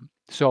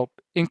 So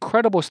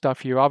incredible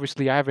stuff here.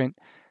 Obviously, I've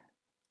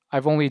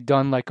only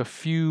done like a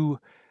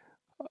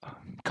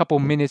couple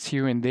minutes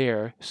here and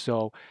there,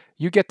 so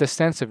you get the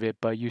sense of it,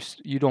 but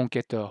you don't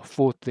get the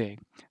full thing.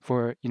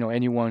 For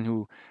anyone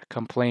who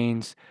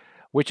complains,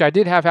 which I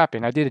did have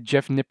happen. I did a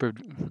Jeff Nippard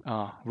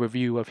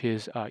review of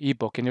his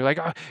ebook, and they're like,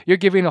 "Oh, you're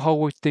giving the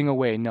whole thing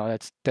away." No,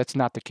 that's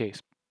not the case.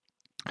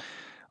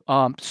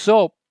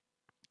 So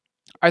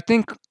I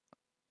think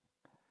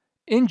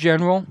in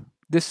general,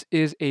 this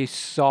is a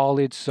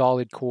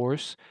solid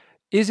course.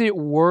 Is it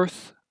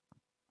worth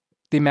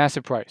the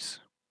massive price?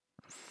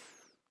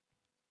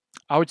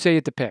 I would say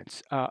it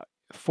depends.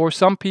 For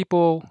some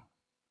people,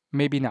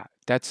 maybe not.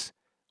 That's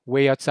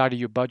way outside of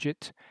your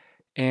budget.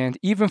 And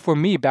even for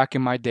me back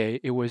in my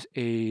day, it was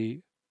a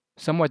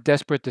somewhat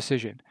desperate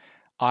decision.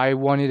 I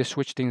wanted to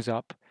switch things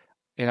up,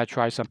 and I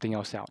tried something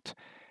else out.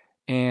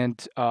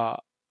 And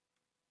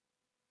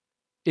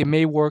it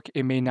may work,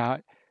 it may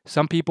not.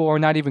 Some people are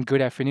not even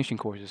good at finishing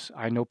courses.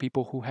 I know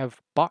people who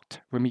have bought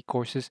Ramit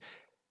courses,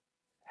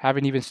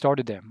 haven't even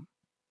started them,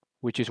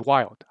 which is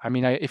wild. I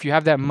mean, if you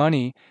have that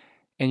money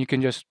and you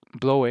can just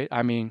blow it,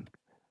 I mean,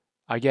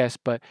 I guess,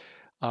 but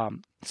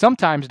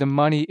sometimes the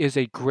money is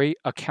a great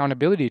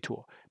accountability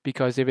tool,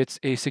 because if it's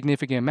a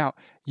significant amount,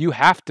 you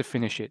have to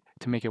finish it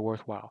to make it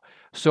worthwhile.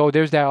 So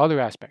there's that other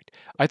aspect.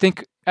 I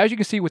think, as you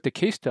can see with the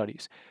case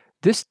studies,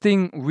 this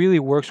thing really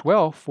works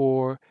well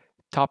for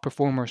top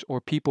performers or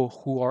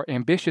people who are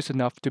ambitious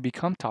enough to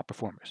become top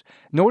performers.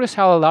 Notice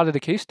how a lot of the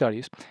case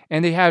studies,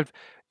 and they have,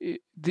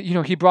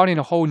 he brought in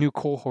a whole new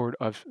cohort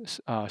of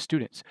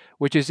students,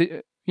 which is,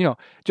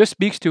 just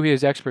speaks to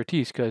his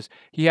expertise, because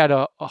he had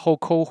a whole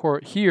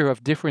cohort here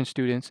of different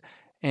students,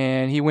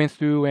 and he went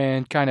through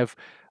and kind of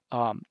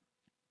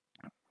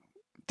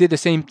did the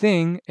same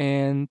thing,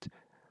 and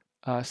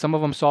some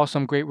of them saw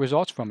some great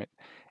results from it.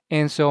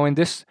 And so in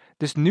this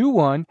new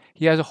one,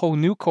 he has a whole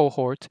new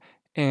cohort,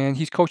 and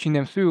he's coaching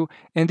them through,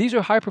 and these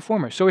are high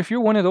performers. So if you're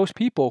one of those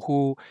people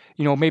who,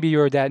 maybe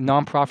you're that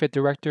nonprofit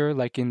director,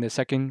 like in the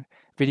second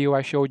video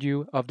I showed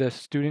you of the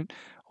student,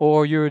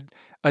 or you're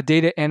a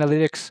data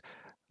analytics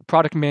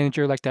product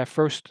manager like that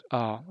first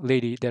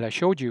lady that I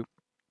showed you,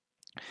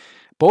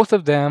 both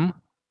of them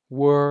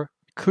were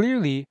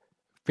clearly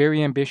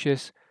very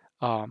ambitious,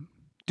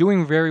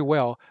 doing very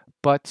well,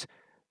 but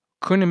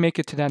couldn't make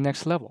it to that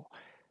next level.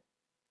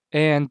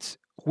 And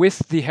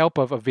with the help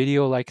of a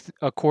video like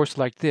a course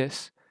like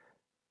this,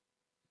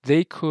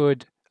 they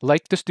could,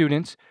 like the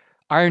students,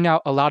 iron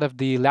out a lot of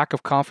the lack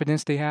of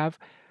confidence they have,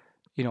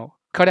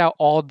 cut out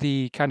all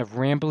the kind of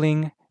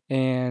rambling,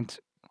 and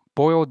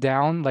boil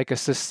down like a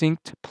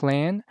succinct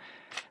plan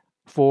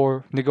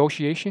for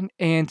negotiation,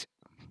 and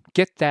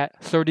get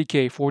that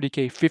 30K,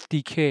 40K,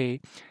 50K,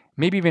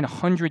 maybe even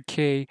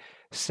 100K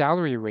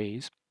salary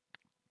raise.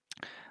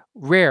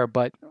 Rare,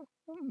 but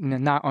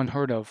not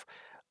unheard of.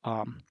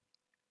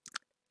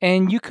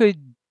 And you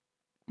could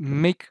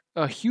make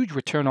a huge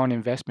return on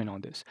investment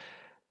on this.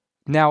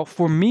 Now,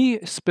 for me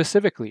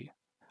specifically,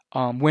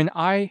 when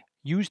I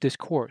used this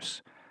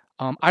course,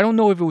 I don't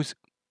know if it was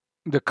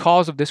the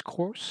cause of this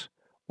course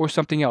or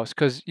something else,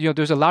 because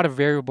there's a lot of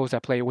variables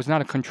at play. It was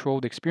not a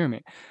controlled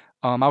experiment.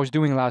 I was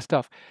doing a lot of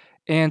stuff,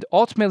 and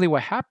ultimately,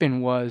 what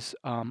happened was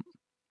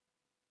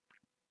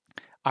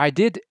I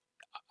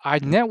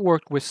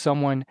networked with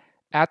someone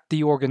at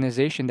the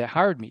organization that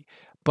hired me,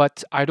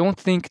 but I don't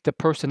think the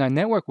person I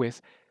networked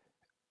with,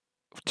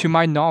 to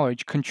my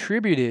knowledge,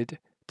 contributed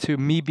to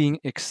me being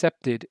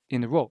accepted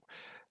in the role,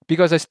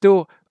 because I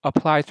still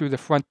applied through the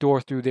front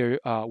door through their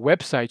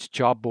website's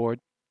job board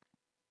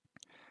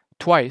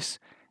twice,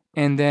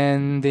 and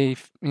then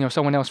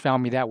someone else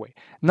found me that way.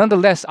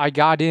 Nonetheless, I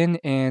got in,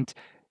 and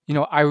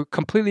I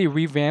completely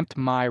revamped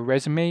my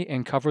resume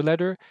and cover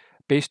letter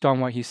based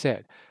on what he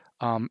said.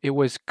 It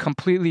was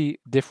completely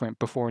different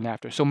before and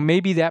after. So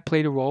maybe that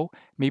played a role,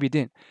 maybe it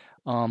didn't.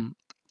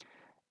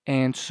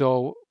 And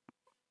so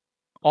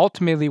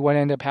ultimately what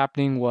ended up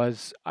happening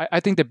was, I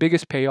think the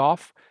biggest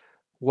payoff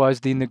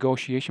was the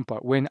negotiation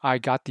part. When I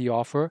got the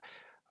offer,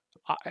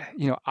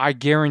 I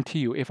guarantee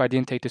you, if I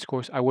didn't take this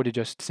course, I would have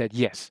just said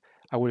yes.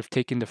 I would have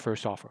taken the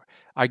first offer.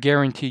 I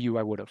guarantee you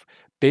I would have,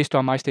 based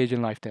on my stage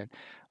in life then.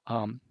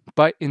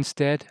 But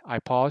instead, I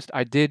paused.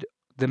 I did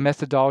the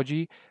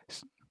methodology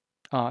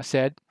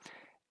said,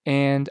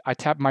 And I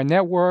tapped my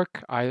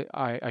network.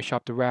 I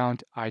shopped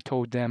around. I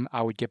told them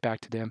I would get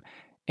back to them,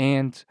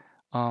 and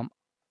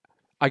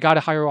I got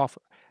a higher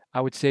offer.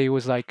 I would say it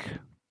was like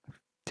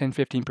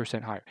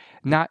 10-15% higher.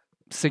 Not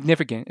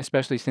significant,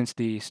 especially since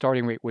the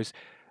starting rate was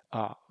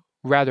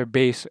rather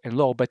base and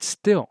low, but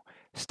still,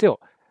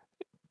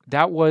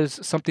 that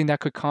was something that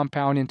could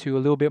compound into a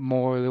little bit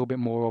more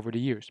over the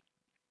years.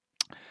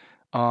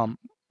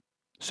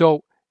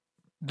 So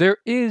there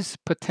is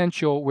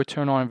potential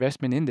return on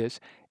investment in this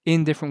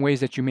in different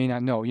ways that you may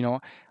not know.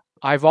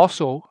 I've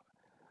also,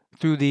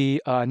 through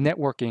the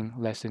networking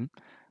lesson,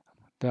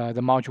 the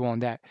module on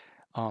that,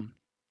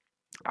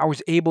 I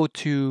was able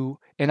to,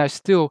 and I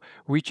still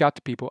reach out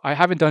to people. I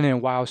haven't done it in a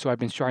while, so I've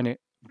been trying to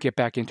get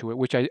back into it,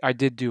 which I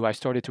did do. I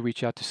started to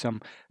reach out to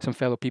some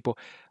fellow people,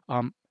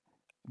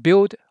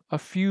 build a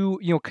few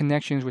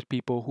connections with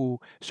people who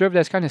served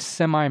as kind of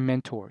semi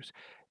mentors,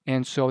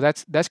 and so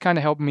that's kind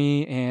of helped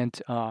me and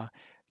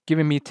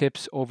given me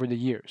tips over the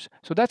years.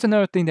 So that's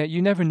another thing that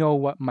you never know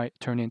what might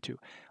turn into.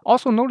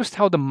 Also, noticed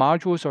how the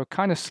modules are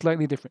kind of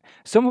slightly different.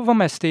 Some of them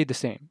have stayed the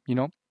same.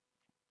 You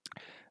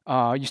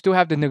still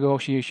have the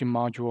negotiation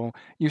module.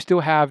 You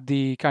still have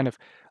the kind of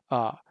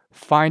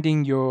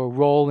finding your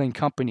role in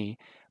company,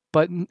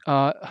 but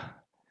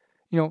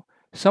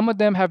some of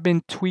them have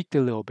been tweaked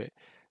a little bit.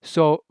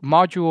 So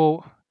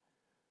module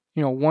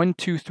 1,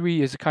 2,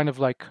 3 is kind of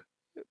like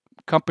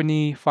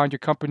company, find your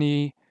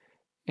company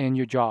and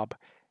your job,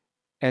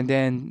 and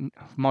then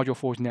module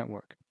 4 is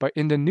network. But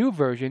in the new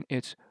version,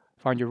 it's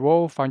find your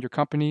role, find your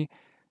company,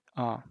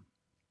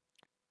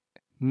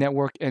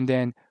 network, and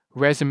then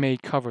resume,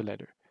 cover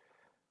letter.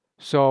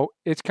 So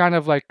it's kind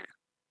of like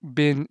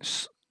been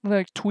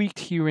like tweaked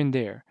here and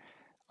there.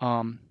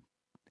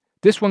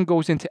 This one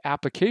goes into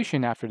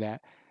application after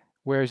that,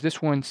 whereas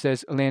this one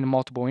says land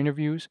multiple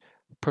interviews,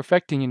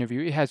 perfecting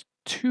interview. It has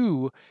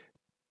two,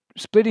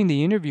 splitting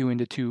the interview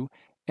into two,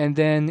 and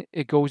then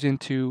it goes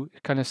into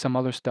kind of some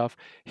other stuff.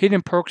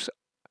 Hidden perks,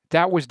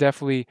 that was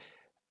definitely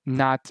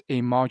not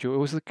a module. It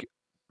was like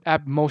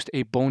at most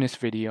a bonus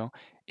video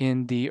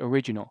in the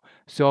original.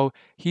 So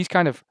he's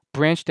kind of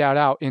branched that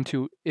out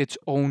into its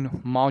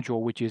own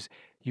module, which is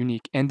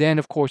unique. And then,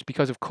 of course,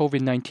 because of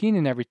COVID-19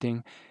 and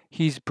everything,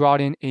 he's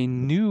brought in a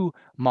new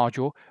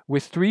module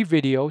with 3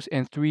 videos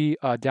and 3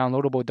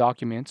 downloadable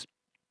documents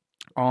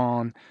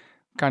on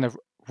kind of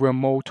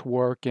remote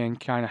work and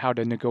kind of how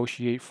to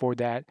negotiate for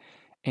that,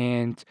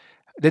 and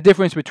the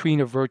difference between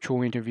a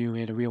virtual interview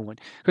and a real one,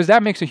 because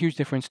that makes a huge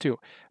difference too.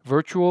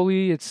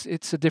 Virtually, it's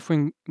a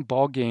different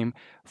ball game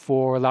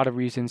for a lot of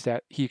reasons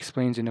that he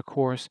explains in the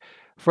course.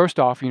 First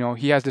off,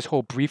 he has this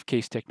whole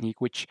briefcase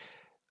technique, which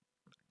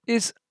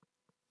is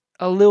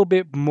a little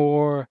bit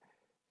more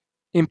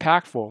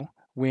impactful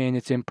when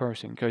it's in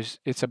person, because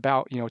it's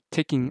about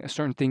taking a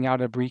certain thing out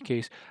of a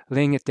briefcase,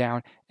 laying it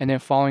down, and then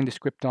following the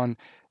script on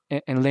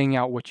and laying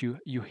out what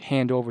you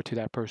hand over to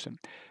that person.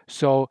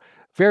 So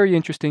very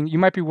interesting. You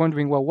might be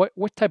wondering, well,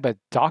 what type of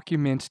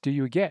documents do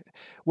you get?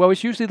 Well,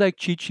 it's usually like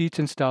cheat sheets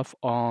and stuff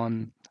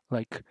on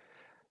like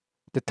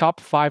the top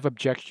 5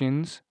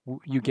 objections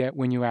you get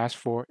when you ask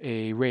for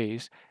a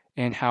raise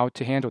and how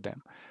to handle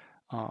them.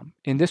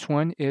 In this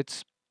one,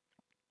 it's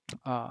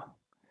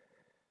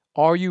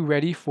are you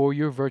ready for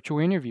your virtual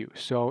interview?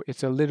 So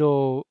it's a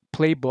little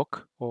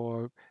playbook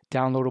or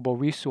downloadable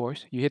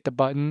resource. You hit the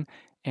button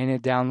and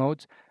it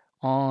downloads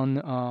on,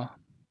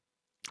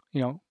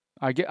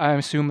 I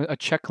assume a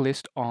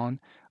checklist on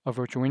a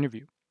virtual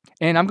interview.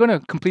 And I'm going to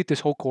complete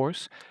this whole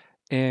course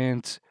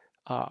and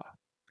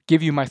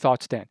give you my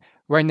thoughts then.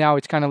 Right now,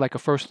 it's kind of like a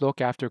first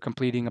look after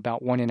completing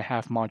about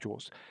 1.5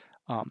 modules.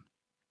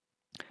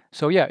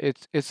 So yeah,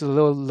 it's a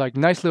little like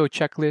nice little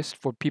checklist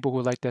for people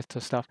who like that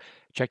stuff.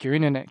 Check your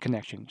internet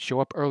connection. Show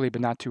up early,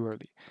 but not too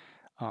early.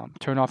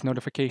 Turn off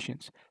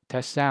notifications.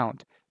 Test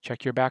sound.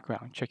 Check your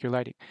background. Check your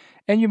lighting.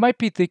 And you might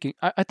be thinking,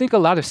 I think a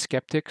lot of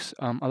skeptics,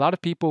 a lot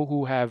of people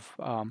who have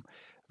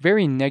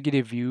very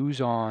negative views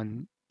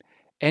on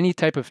any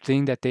type of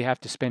thing that they have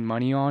to spend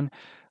money on,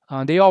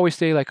 they always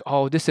say like,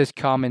 oh, this is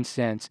common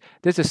sense.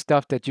 This is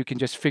stuff that you can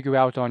just figure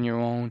out on your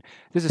own.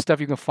 This is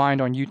stuff you can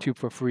find on YouTube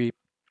for free.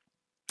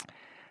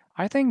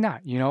 I think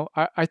not.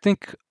 I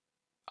think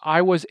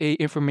I was a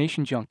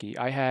information junkie.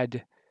 I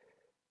had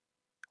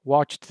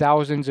watched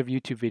thousands of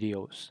YouTube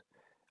videos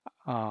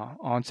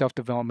on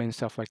self-development and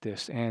stuff like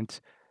this. And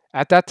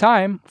at that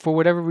time, for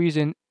whatever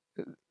reason,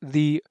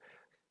 the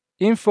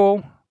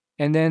info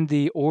and then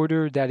the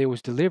order that it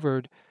was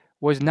delivered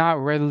was not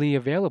readily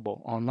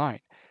available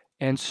online.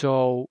 And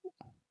so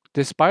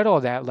despite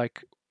all that,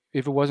 like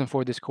if it wasn't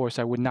for this course,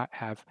 I would not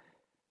have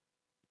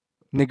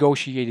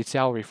negotiated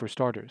salary for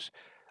starters.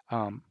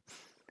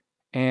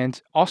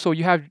 And also,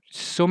 you have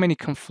so many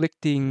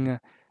conflicting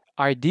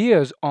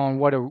ideas on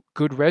what a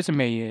good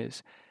resume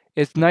is.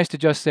 It's nice to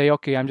just say,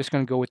 okay, I'm just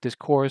going to go with this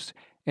course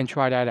and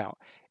try that out.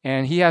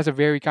 And he has a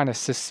very kind of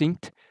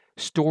succinct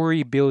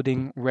story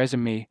building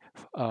resume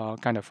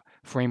kind of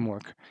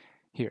framework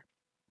here.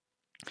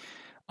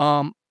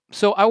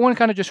 So I want to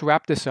kind of just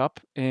wrap this up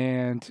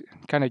and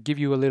kind of give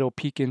you a little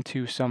peek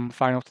into some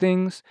final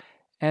things,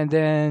 and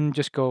then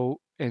just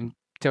go and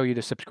tell you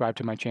to subscribe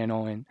to my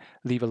channel and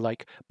leave a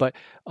like. But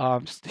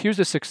here's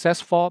the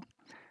success fault.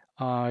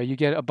 You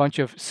get a bunch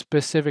of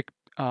specific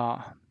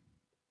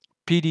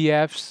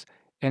PDFs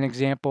and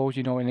examples,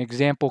 an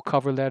example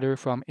cover letter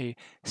from a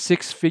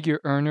six-figure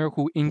earner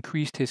who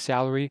increased his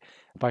salary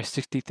by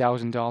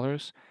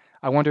 $60,000.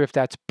 I wonder if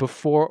that's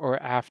before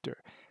or after.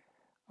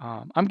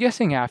 I'm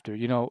guessing after,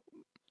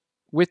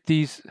 with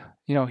these,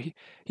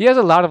 he has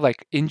a lot of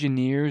like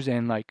engineers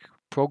and like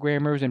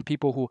programmers and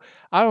people who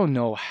I don't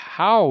know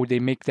how they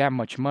make that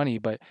much money,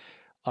 but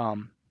a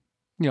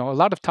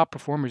lot of top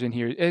performers in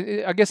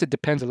here. I guess it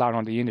depends a lot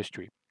on the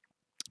industry.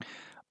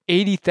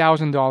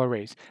 $80,000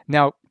 raise.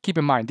 Now, keep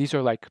in mind, these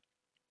are like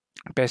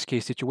best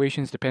case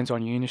situations, depends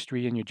on your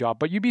industry and your job,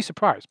 but you'd be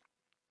surprised.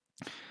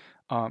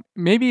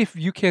 Maybe if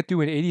you can't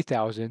do an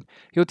 80,000,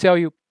 he'll tell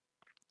you,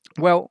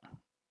 well,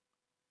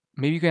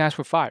 maybe you can ask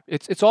for 5.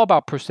 It's all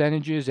about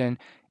percentages and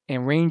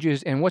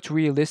ranges and what's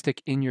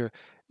realistic in your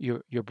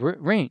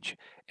range.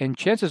 And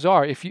chances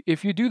are,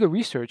 if you do the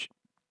research,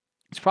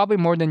 it's probably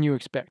more than you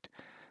expect.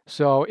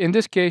 So in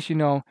this case,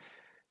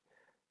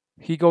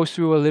 he goes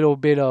through a little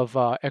bit of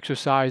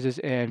exercises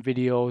and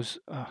videos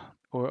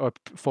or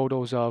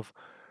photos of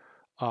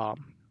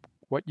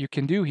what you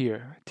can do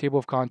here, table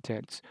of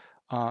contents.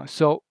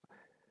 So,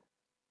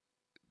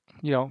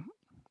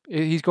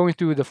 he's going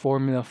through the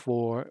formula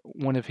for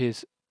one of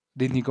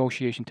the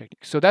negotiation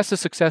techniques. So that's the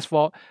success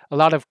fault. A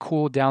lot of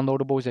cool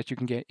downloadables that you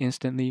can get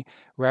instantly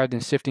rather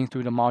than sifting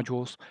through the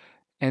modules.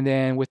 And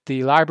then with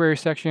the library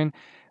section,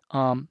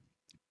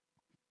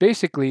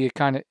 basically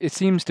it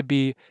seems to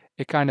be,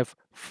 it kind of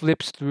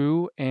flips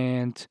through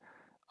and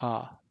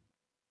kind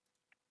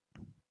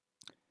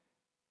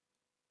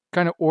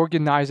of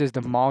organizes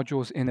the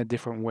modules in a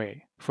different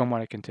way from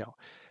what I can tell.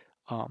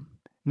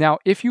 Now,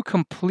 if you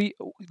complete,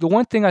 the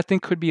one thing I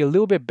think could be a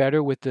little bit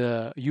better with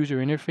the user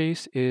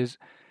interface is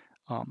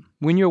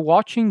when you're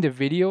watching the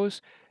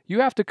videos,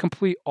 you have to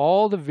complete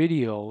all the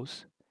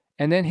videos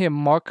and then hit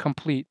mark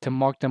complete to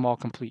mark them all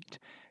complete.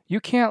 You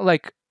can't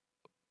like,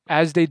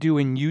 as they do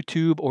in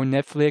YouTube or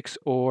Netflix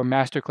or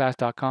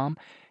masterclass.com,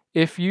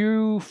 if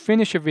you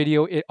finish a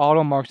video, it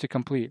auto marks it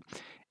complete.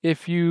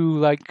 If you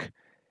like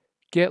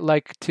get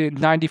like to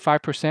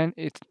 95%,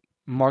 it's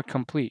marked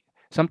complete.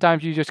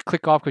 Sometimes you just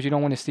click off because you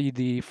don't want to see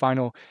the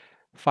final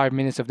 5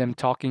 minutes of them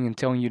talking and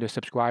telling you to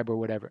subscribe or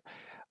whatever.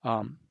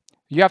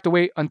 You have to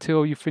wait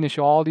until you finish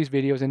all these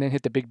videos and then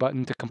hit the big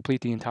button to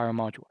complete the entire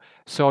module.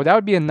 So that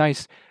would be a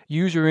nice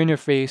user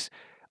interface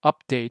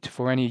update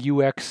for any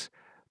UX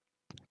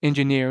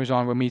engineers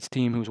on Ramit's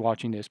team who's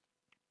watching this.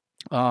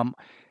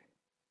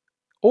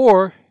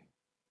 Or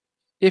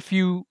if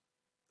you,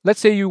 let's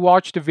say you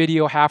watch the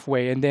video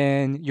halfway and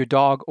then your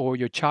dog or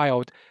your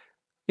child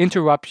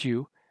interrupts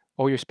you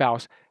or your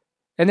spouse,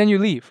 and then you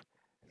leave.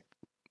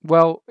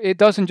 Well, it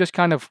doesn't just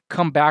kind of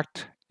come back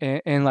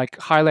and like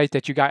highlight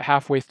that you got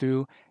halfway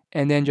through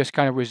and then just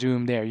kind of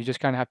resume there. You just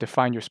kind of have to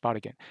find your spot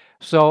again.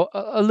 So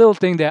a little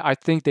thing that I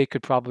think they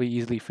could probably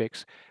easily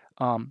fix.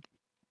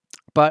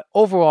 But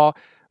overall,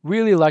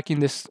 really liking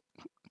this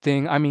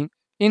thing. I mean,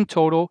 in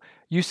total,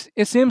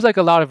 it seems like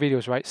a lot of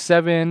videos, right?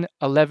 7,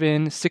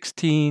 11,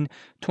 16,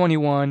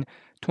 21,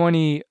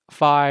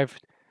 25,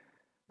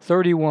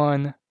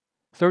 31,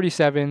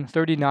 37,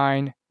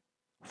 39,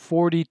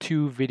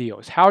 42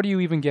 videos. How do you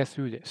even get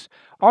through this?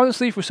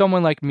 Honestly, for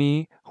someone like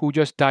me who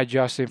just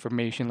digests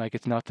information like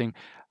it's nothing,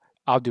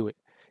 I'll do it.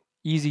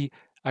 Easy.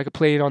 I could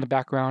play it on the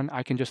background.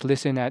 I can just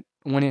listen at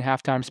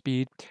 1.5 times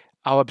speed.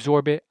 I'll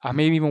absorb it. I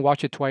maybe even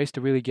watch it twice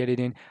to really get it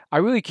in. I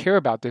really care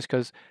about this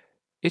because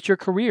it's your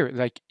career.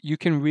 Like, you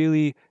can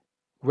really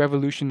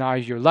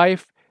revolutionize your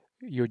life,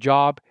 your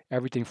job,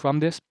 everything from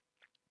this.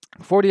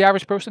 For the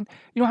average person,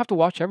 you don't have to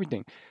watch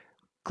everything.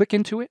 Click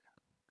into it.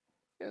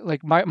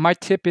 Like my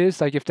tip is,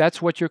 like, if that's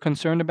what you're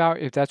concerned about,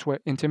 if that's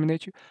what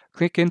intimidates you,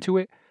 click into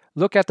it.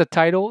 Look at the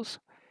titles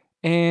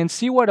and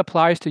see what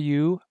applies to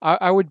you.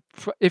 I would,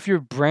 if you're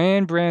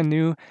brand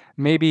new,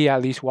 maybe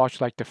at least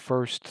watch like the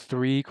first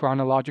 3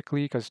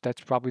 chronologically, because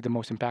that's probably the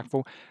most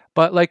impactful.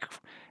 But like,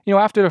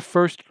 after the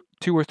first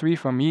 2 or 3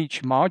 from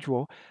each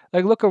module,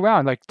 like, look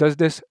around, like, does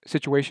this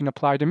situation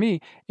apply to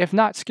me? If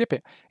not, skip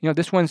it.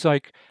 This one's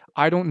like,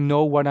 I don't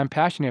know what I'm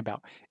passionate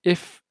about.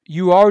 If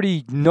you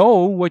already know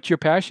what you're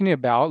passionate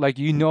about, like,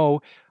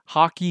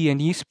 hockey and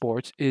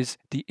esports is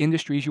the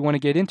industries you want to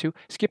get into,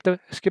 skip the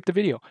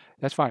video.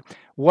 That's fine.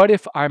 What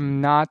if I'm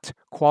not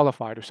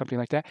qualified or something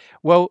like that?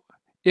 Well,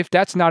 if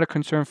that's not a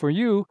concern for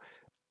you,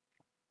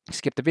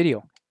 skip the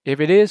video. If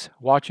it is,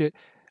 watch it.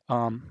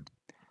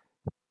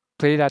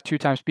 Play it at 2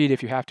 times speed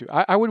if you have to.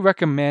 I would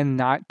recommend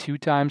not 2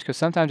 times because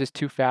sometimes it's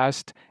too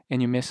fast and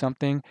you miss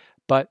something,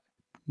 but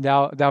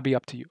that'll be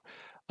up to you.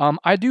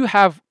 I do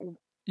have,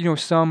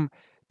 some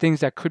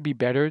things that could be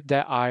better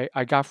that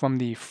I got from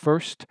the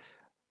first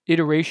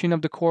iteration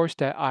of the course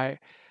that I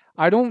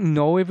don't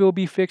know if it will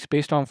be fixed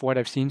based on what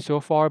I've seen so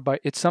far,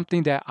 but it's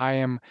something that I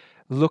am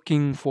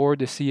looking forward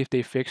to see if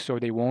they fix or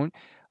they won't.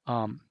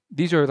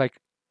 These are like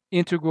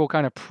integral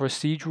kind of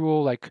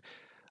procedural like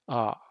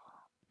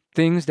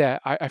things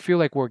that I feel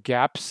like were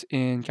gaps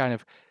in kind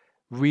of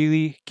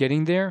really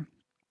getting there.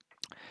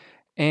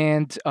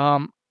 And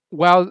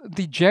while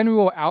the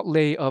general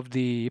outlay of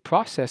the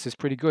process is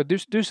pretty good,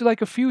 there's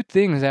like a few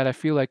things that I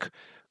feel like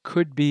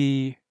could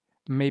be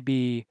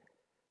maybe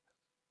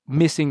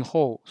missing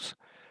holes.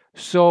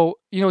 So,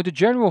 the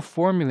general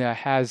formula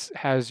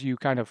has you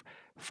kind of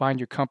find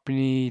your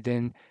company,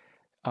 then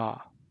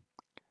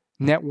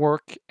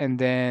network, and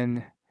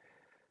then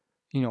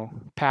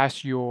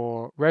pass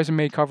your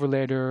resume, cover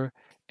letter,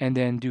 and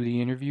then do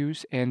the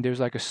interviews. And there's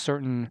like a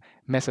certain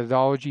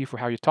methodology for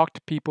how you talk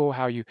to people,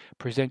 how you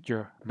present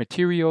your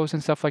materials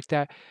and stuff like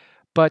that.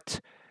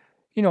 But,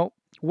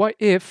 what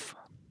if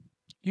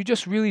you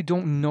just really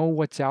don't know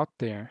what's out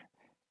there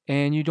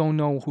and you don't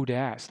know who to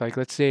ask? Like,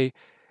 let's say,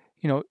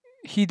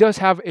 he does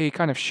have a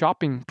kind of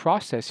shopping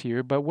process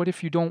here, but what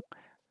if you don't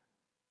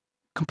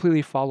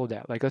completely follow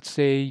that? Like, let's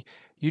say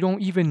you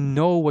don't even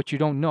know what you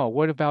don't know.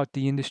 What about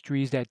the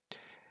industries that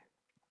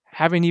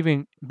haven't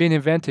even been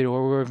invented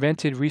or were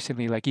invented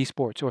recently, like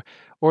esports,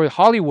 or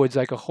Hollywood's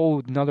like a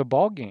whole another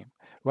ball game,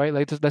 right?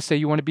 Like, let's say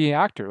you want to be an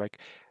actor. Like,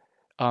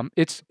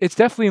 it's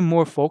definitely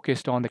more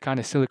focused on the kind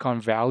of Silicon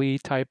Valley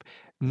type,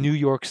 New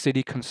York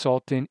City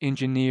consultant,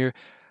 engineer,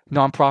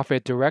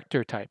 nonprofit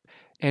director type,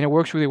 and it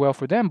works really well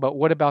for them. But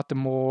what about the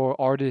more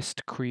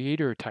artist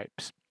creator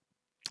types?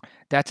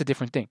 That's a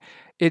different thing.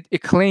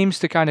 It claims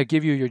to kind of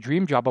give you your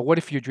dream job, but what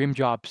if your dream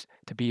job's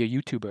to be a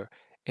YouTuber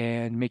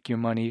and make your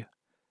money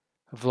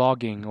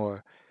vlogging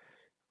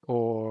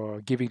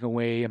or giving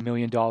away $1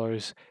 million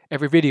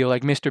every video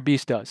like Mr.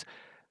 Beast does?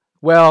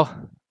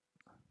 Well,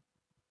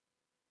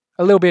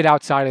 a little bit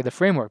outside of the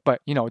framework,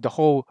 but the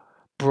whole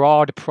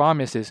broad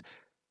promise is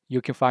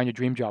you can find your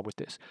dream job with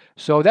this.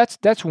 So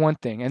that's one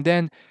thing. And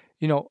then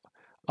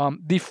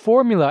the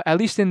formula, at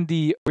least in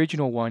the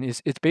original one,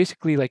 it's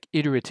basically like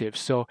iterative.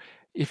 So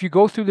if you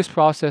go through this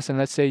process and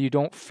let's say you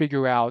don't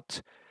figure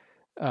out,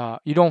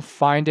 you don't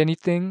find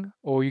anything,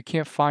 or you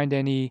can't find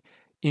any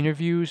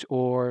interviews,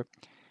 or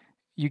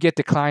you get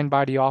declined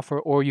by the offer,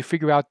 or you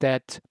figure out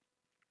that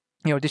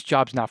this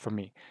job's not for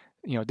me,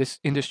 this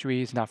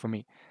industry is not for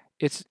me,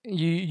 it's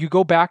you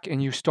go back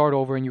and you start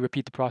over and you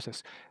repeat the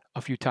process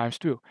a few times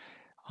through.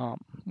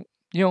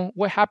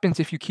 What happens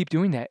if you keep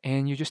doing that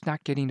and you're just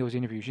not getting those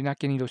interviews, you're not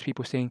getting those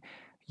people saying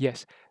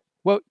yes?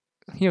 Well,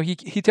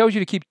 he tells you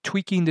to keep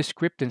tweaking the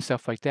script and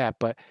stuff like that,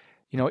 but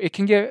it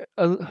can get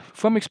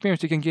from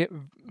experience, it can get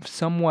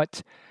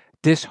somewhat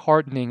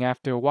disheartening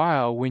after a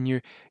while when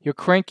you're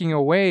cranking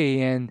away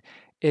and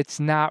it's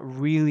not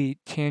really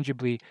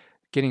tangibly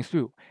getting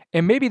through.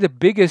 And maybe the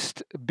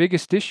biggest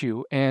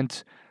issue,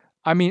 and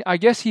I mean, I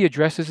guess he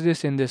addresses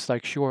this in this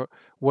like short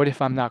 "what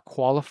if I'm not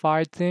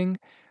qualified" thing,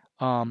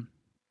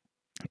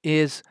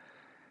 is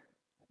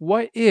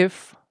what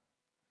if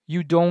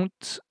you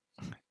don't,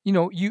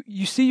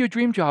 you see your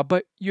dream job,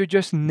 but you're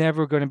just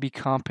never going to be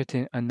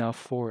competent enough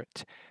for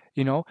it.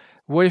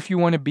 What if you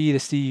want to be the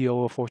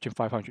CEO of Fortune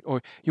 500,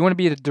 or you want to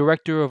be the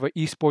director of an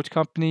esports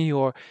company,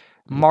 or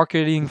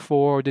marketing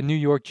for the New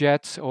York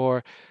Jets,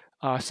 or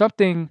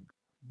something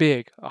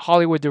big, a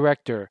Hollywood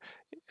director,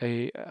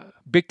 a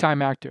big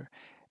time actor,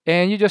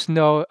 and you just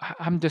know,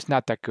 I'm just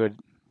not that good.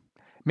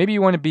 Maybe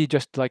you want to be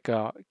just like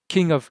a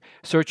king of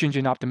search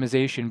engine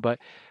optimization, but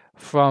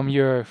from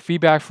your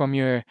feedback from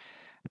your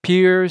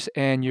peers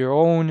and your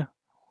own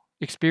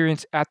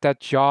experience at that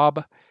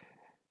job,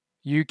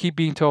 you keep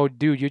being told,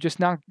 dude, you're just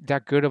not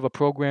that good of a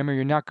programmer.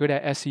 You're not good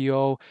at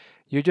SEO.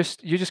 You're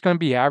just going to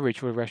be average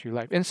for the rest of your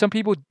life. And some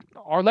people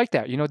are like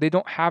that. They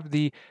don't have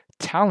the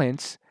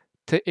talents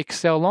to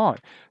excel on.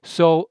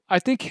 So I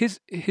think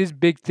his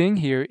big thing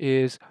here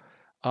is,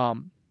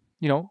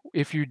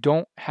 if you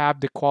don't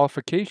have the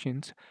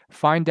qualifications,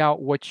 find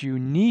out what you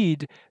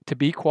need to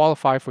be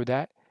qualified for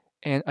that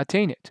and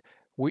attain it.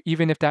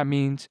 Even if that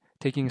means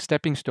taking a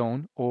stepping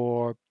stone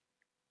or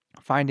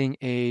finding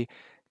a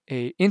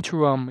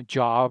interim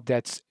job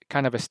that's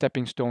kind of a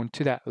stepping stone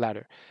to that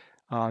ladder.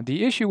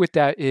 The issue with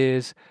that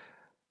is,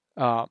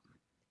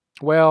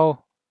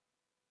 well,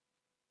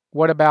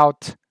 what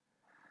about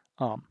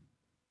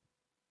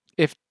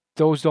if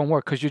those don't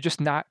work? Because you're just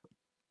not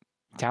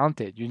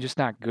talented. You're just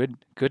not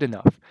good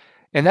enough.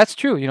 And that's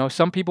true.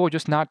 Some people are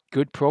just not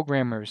good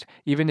programmers,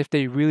 even if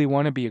they really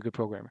want to be a good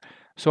programmer.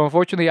 So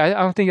unfortunately, I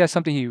don't think that's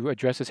something he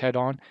addresses head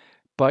on,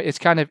 but it's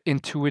kind of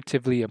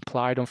intuitively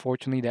implied,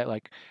 unfortunately, that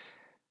like,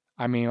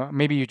 I mean,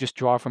 maybe you just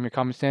draw from your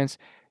common sense.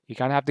 You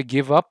kind of have to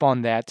give up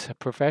on that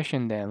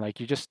profession then. Like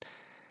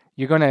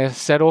you're going to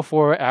settle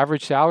for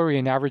average salary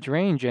and average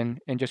range and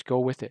just go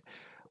with it.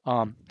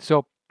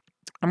 So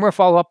I'm going to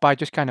follow up by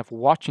just kind of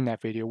watching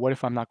that video. What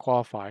if I'm not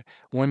qualified?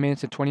 1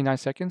 minute and 29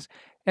 seconds.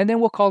 And then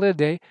we'll call it a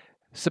day.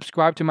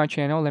 Subscribe to my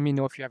channel. Let me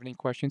know if you have any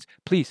questions.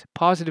 Please,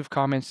 positive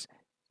comments.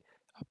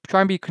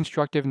 Try and be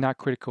constructive, not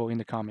critical in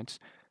the comments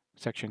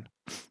section.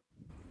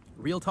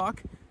 Real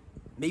talk,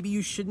 maybe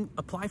you shouldn't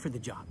apply for the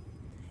job.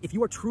 If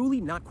you are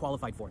truly not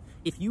qualified for it,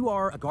 if you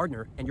are a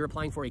gardener and you're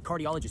applying for a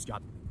cardiologist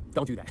job,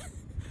 don't do that.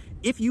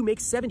 If you make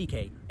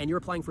 70K and you're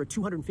applying for a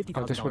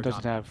 $250,000 this one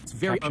doesn't job, have it's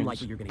very captions.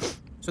 unlikely you're going to get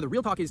it. So the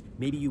real talk is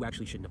maybe you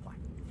actually shouldn't apply.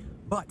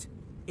 But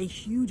a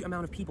huge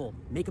amount of people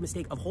make a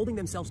mistake of holding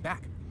themselves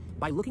back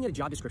by looking at a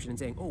job description and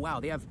saying, oh, wow,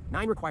 they have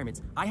 9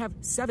 requirements. I have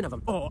 7 of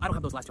them. Oh, I don't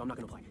have those last 2. I'm not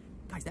going to apply.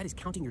 Guys, that is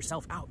counting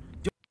yourself out.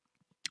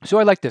 So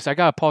I like this. I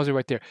got to pause it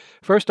right there.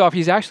 First off,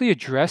 he's actually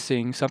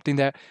addressing something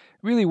that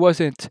really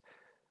wasn't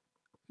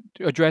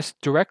addressed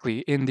directly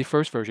in the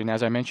first version,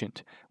 as I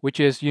mentioned, which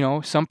is,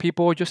 some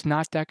people are just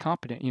not that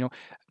competent,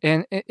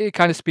 and it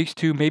kind of speaks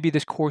to maybe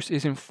this course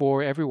isn't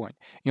for everyone.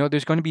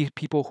 There's going to be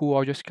people who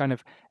are just kind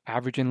of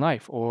average in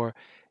life, or,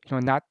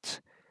 not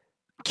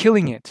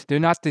killing it. They're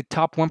not the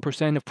top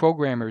 1% of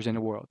programmers in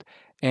the world.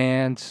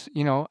 And,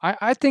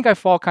 I think I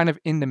fall kind of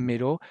in the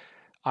middle.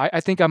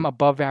 I think I'm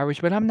above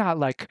average, but I'm not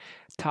like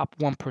top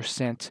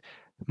 1%,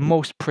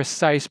 most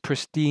precise,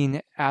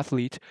 pristine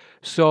athlete.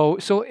 So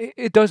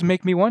it does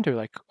make me wonder,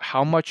 like,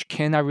 how much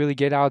can I really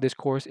get out of this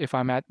course if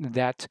I'm at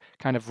that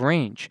kind of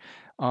range?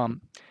 And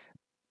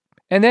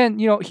then,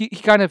 he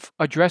kind of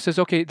addresses,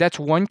 okay, that's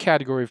one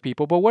category of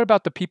people, but what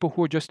about the people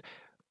who are just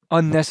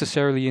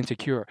unnecessarily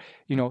insecure?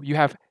 You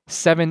have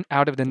 7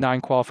 out of the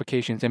 9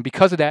 qualifications, and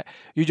because of that,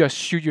 you just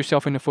shoot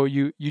yourself in the foot.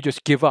 You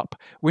just give up.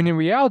 When in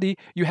reality,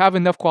 you have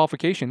enough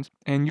qualifications,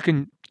 and you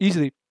can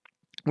easily,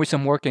 with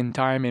some work and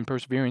time and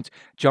perseverance,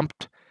 jump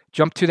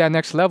to that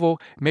next level,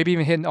 maybe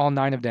even hitting all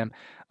 9 of them.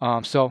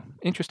 So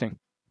interesting.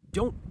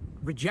 Don't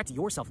reject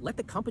yourself. Let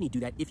the company do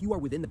that if you are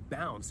within the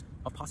bounds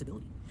of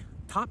possibility.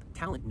 Top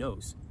talent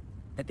knows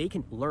that they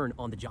can learn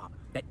on the job,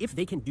 that if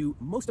they can do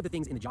most of the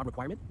things in the job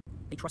requirement,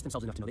 they trust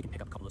themselves enough to know they can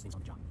pick up a couple of those things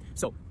on the job.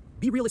 So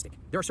be realistic.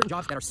 There are certain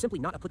jobs that are simply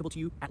not applicable to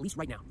you, at least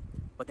right now.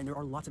 But then there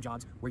are lots of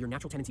jobs where your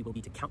natural tendency will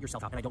be to count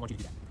yourself out, and I don't want you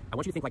to do that. I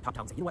want you to think like top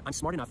talent and say, you know what, I'm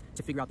smart enough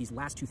to figure out these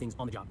last 2 things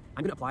on the job.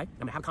 I'm going to apply, I'm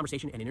going to have a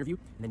conversation and an interview,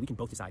 and then we can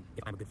both decide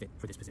if I'm a good fit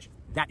for this position.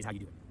 That is how you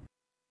do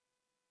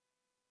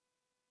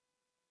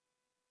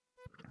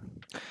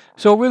it.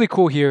 So really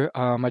cool here.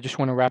 I just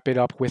want to wrap it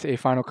up with a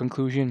final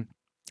conclusion.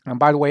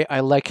 By the way, I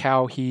like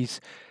how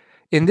he's,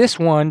 in this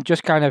one,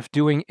 just kind of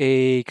doing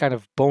a kind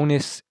of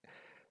bonus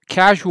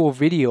casual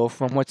video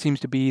from what seems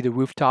to be the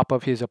rooftop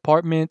of his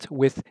apartment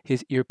with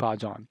his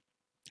earpods on.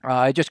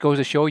 It just goes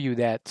to show you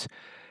that,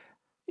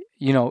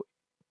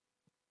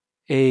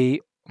 a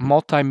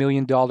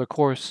multi-million-dollar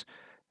course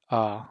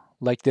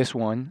like this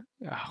one,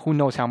 who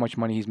knows how much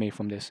money he's made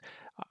from this,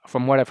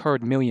 from what I've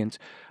heard, millions,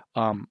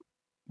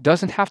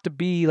 doesn't have to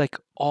be like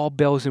all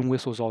bells and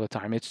whistles all the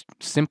time. It's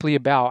simply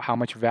about how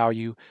much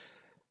value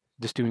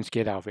the students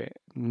get out of it,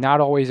 not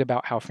always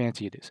about how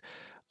fancy it is.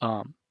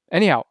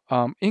 Anyhow,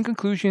 in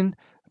conclusion,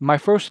 my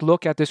first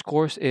look at this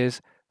course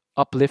is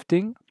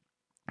uplifting,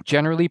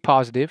 generally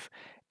positive,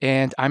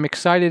 and I'm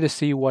excited to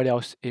see what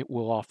else it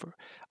will offer.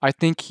 I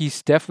think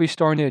he's definitely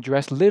starting to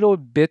address little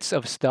bits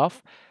of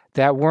stuff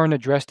that weren't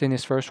addressed in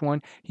his first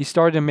one. He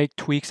started to make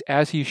tweaks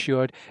as he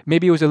should.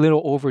 Maybe it was a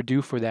little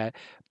overdue for that,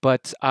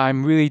 but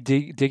I'm really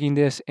digging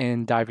this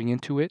and diving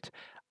into it.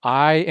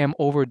 I am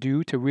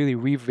overdue to really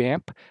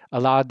revamp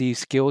a lot of these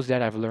skills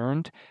that I've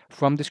learned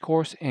from this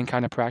course and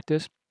kind of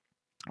practice.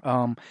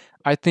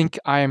 I think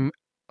I'm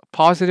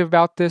positive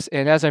about this,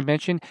 and as I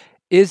mentioned,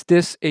 is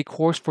this a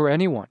course for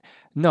anyone?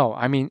 No,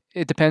 I mean,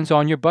 it depends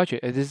on your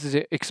budget. This is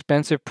an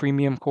expensive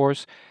premium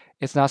course.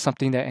 It's not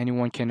something that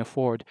anyone can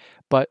afford.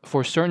 But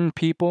for certain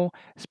people,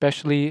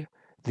 especially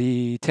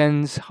the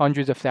tens,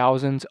 hundreds of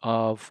thousands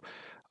of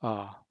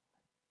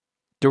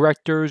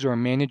directors or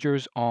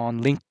managers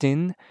on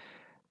LinkedIn,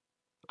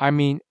 I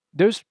mean,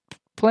 there's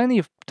plenty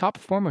of top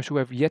performers who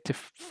have yet to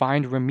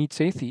find Ramit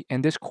Sethi,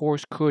 and this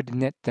course could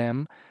net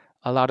them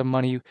a lot of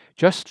money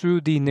just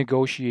through the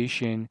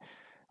negotiation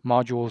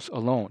modules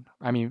alone.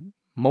 I mean,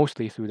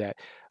 mostly through that.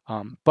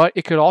 But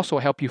it could also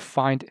help you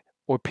find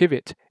or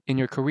pivot in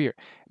your career.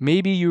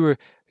 Maybe you're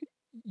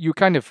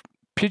kind of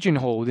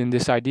pigeonholed in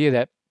this idea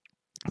that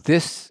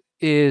this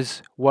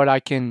is what I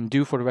can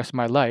do for the rest of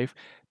my life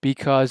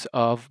because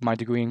of my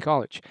degree in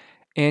college.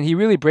 And he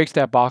really breaks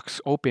that box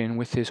open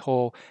with his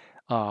whole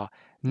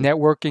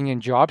networking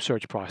and job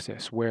search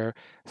process, where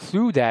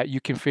through that you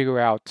can figure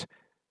out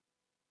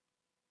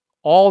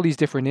all these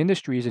different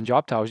industries and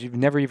job titles you've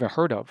never even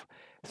heard of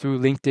through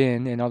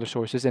LinkedIn and other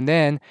sources, and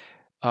then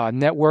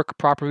network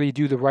properly,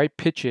 do the right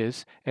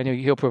pitches, and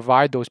he'll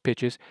provide those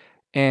pitches,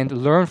 and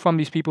learn from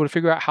these people to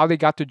figure out how they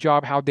got the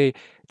job, how they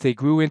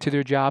grew into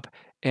their job,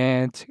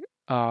 and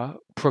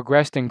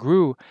progressed and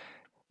grew,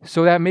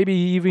 so that maybe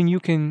even you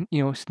can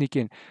sneak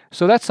in.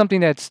 So that's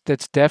something that's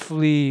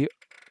definitely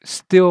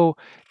still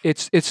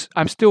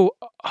I'm still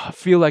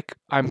feel like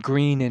I'm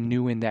green and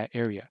new in that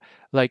area.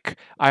 Like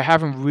I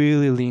haven't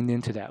really leaned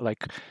into that.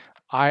 Like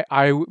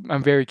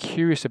I'm very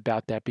curious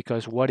about that,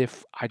 because what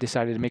if I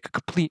decided to make a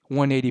complete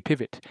 180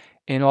 pivot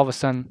and all of a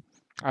sudden,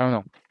 I don't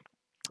know,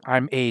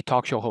 I'm a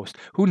talk show host.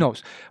 Who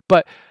knows?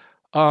 But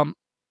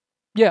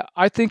yeah,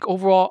 I think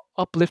overall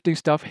uplifting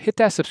stuff. Hit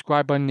that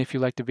subscribe button if you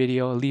like the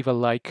video. Leave a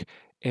like.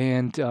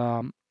 And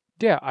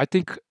yeah, I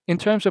think in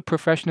terms of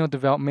professional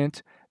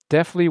development,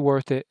 definitely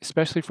worth it,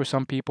 especially for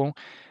some people.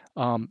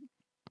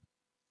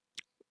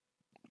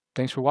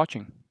 thanks for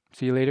watching.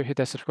 See you later. Hit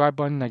that subscribe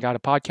button. I got a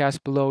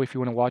podcast below if you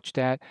want to watch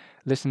that.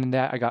 Listen to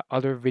that. I got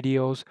other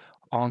videos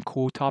on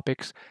cool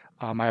topics.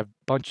 I have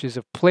bunches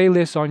of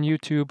playlists on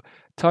YouTube,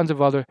 tons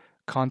of other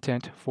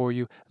content for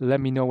you. Let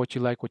me know what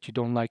you like, what you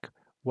don't like,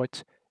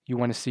 what you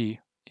want to see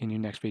in your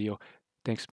next video. Thanks.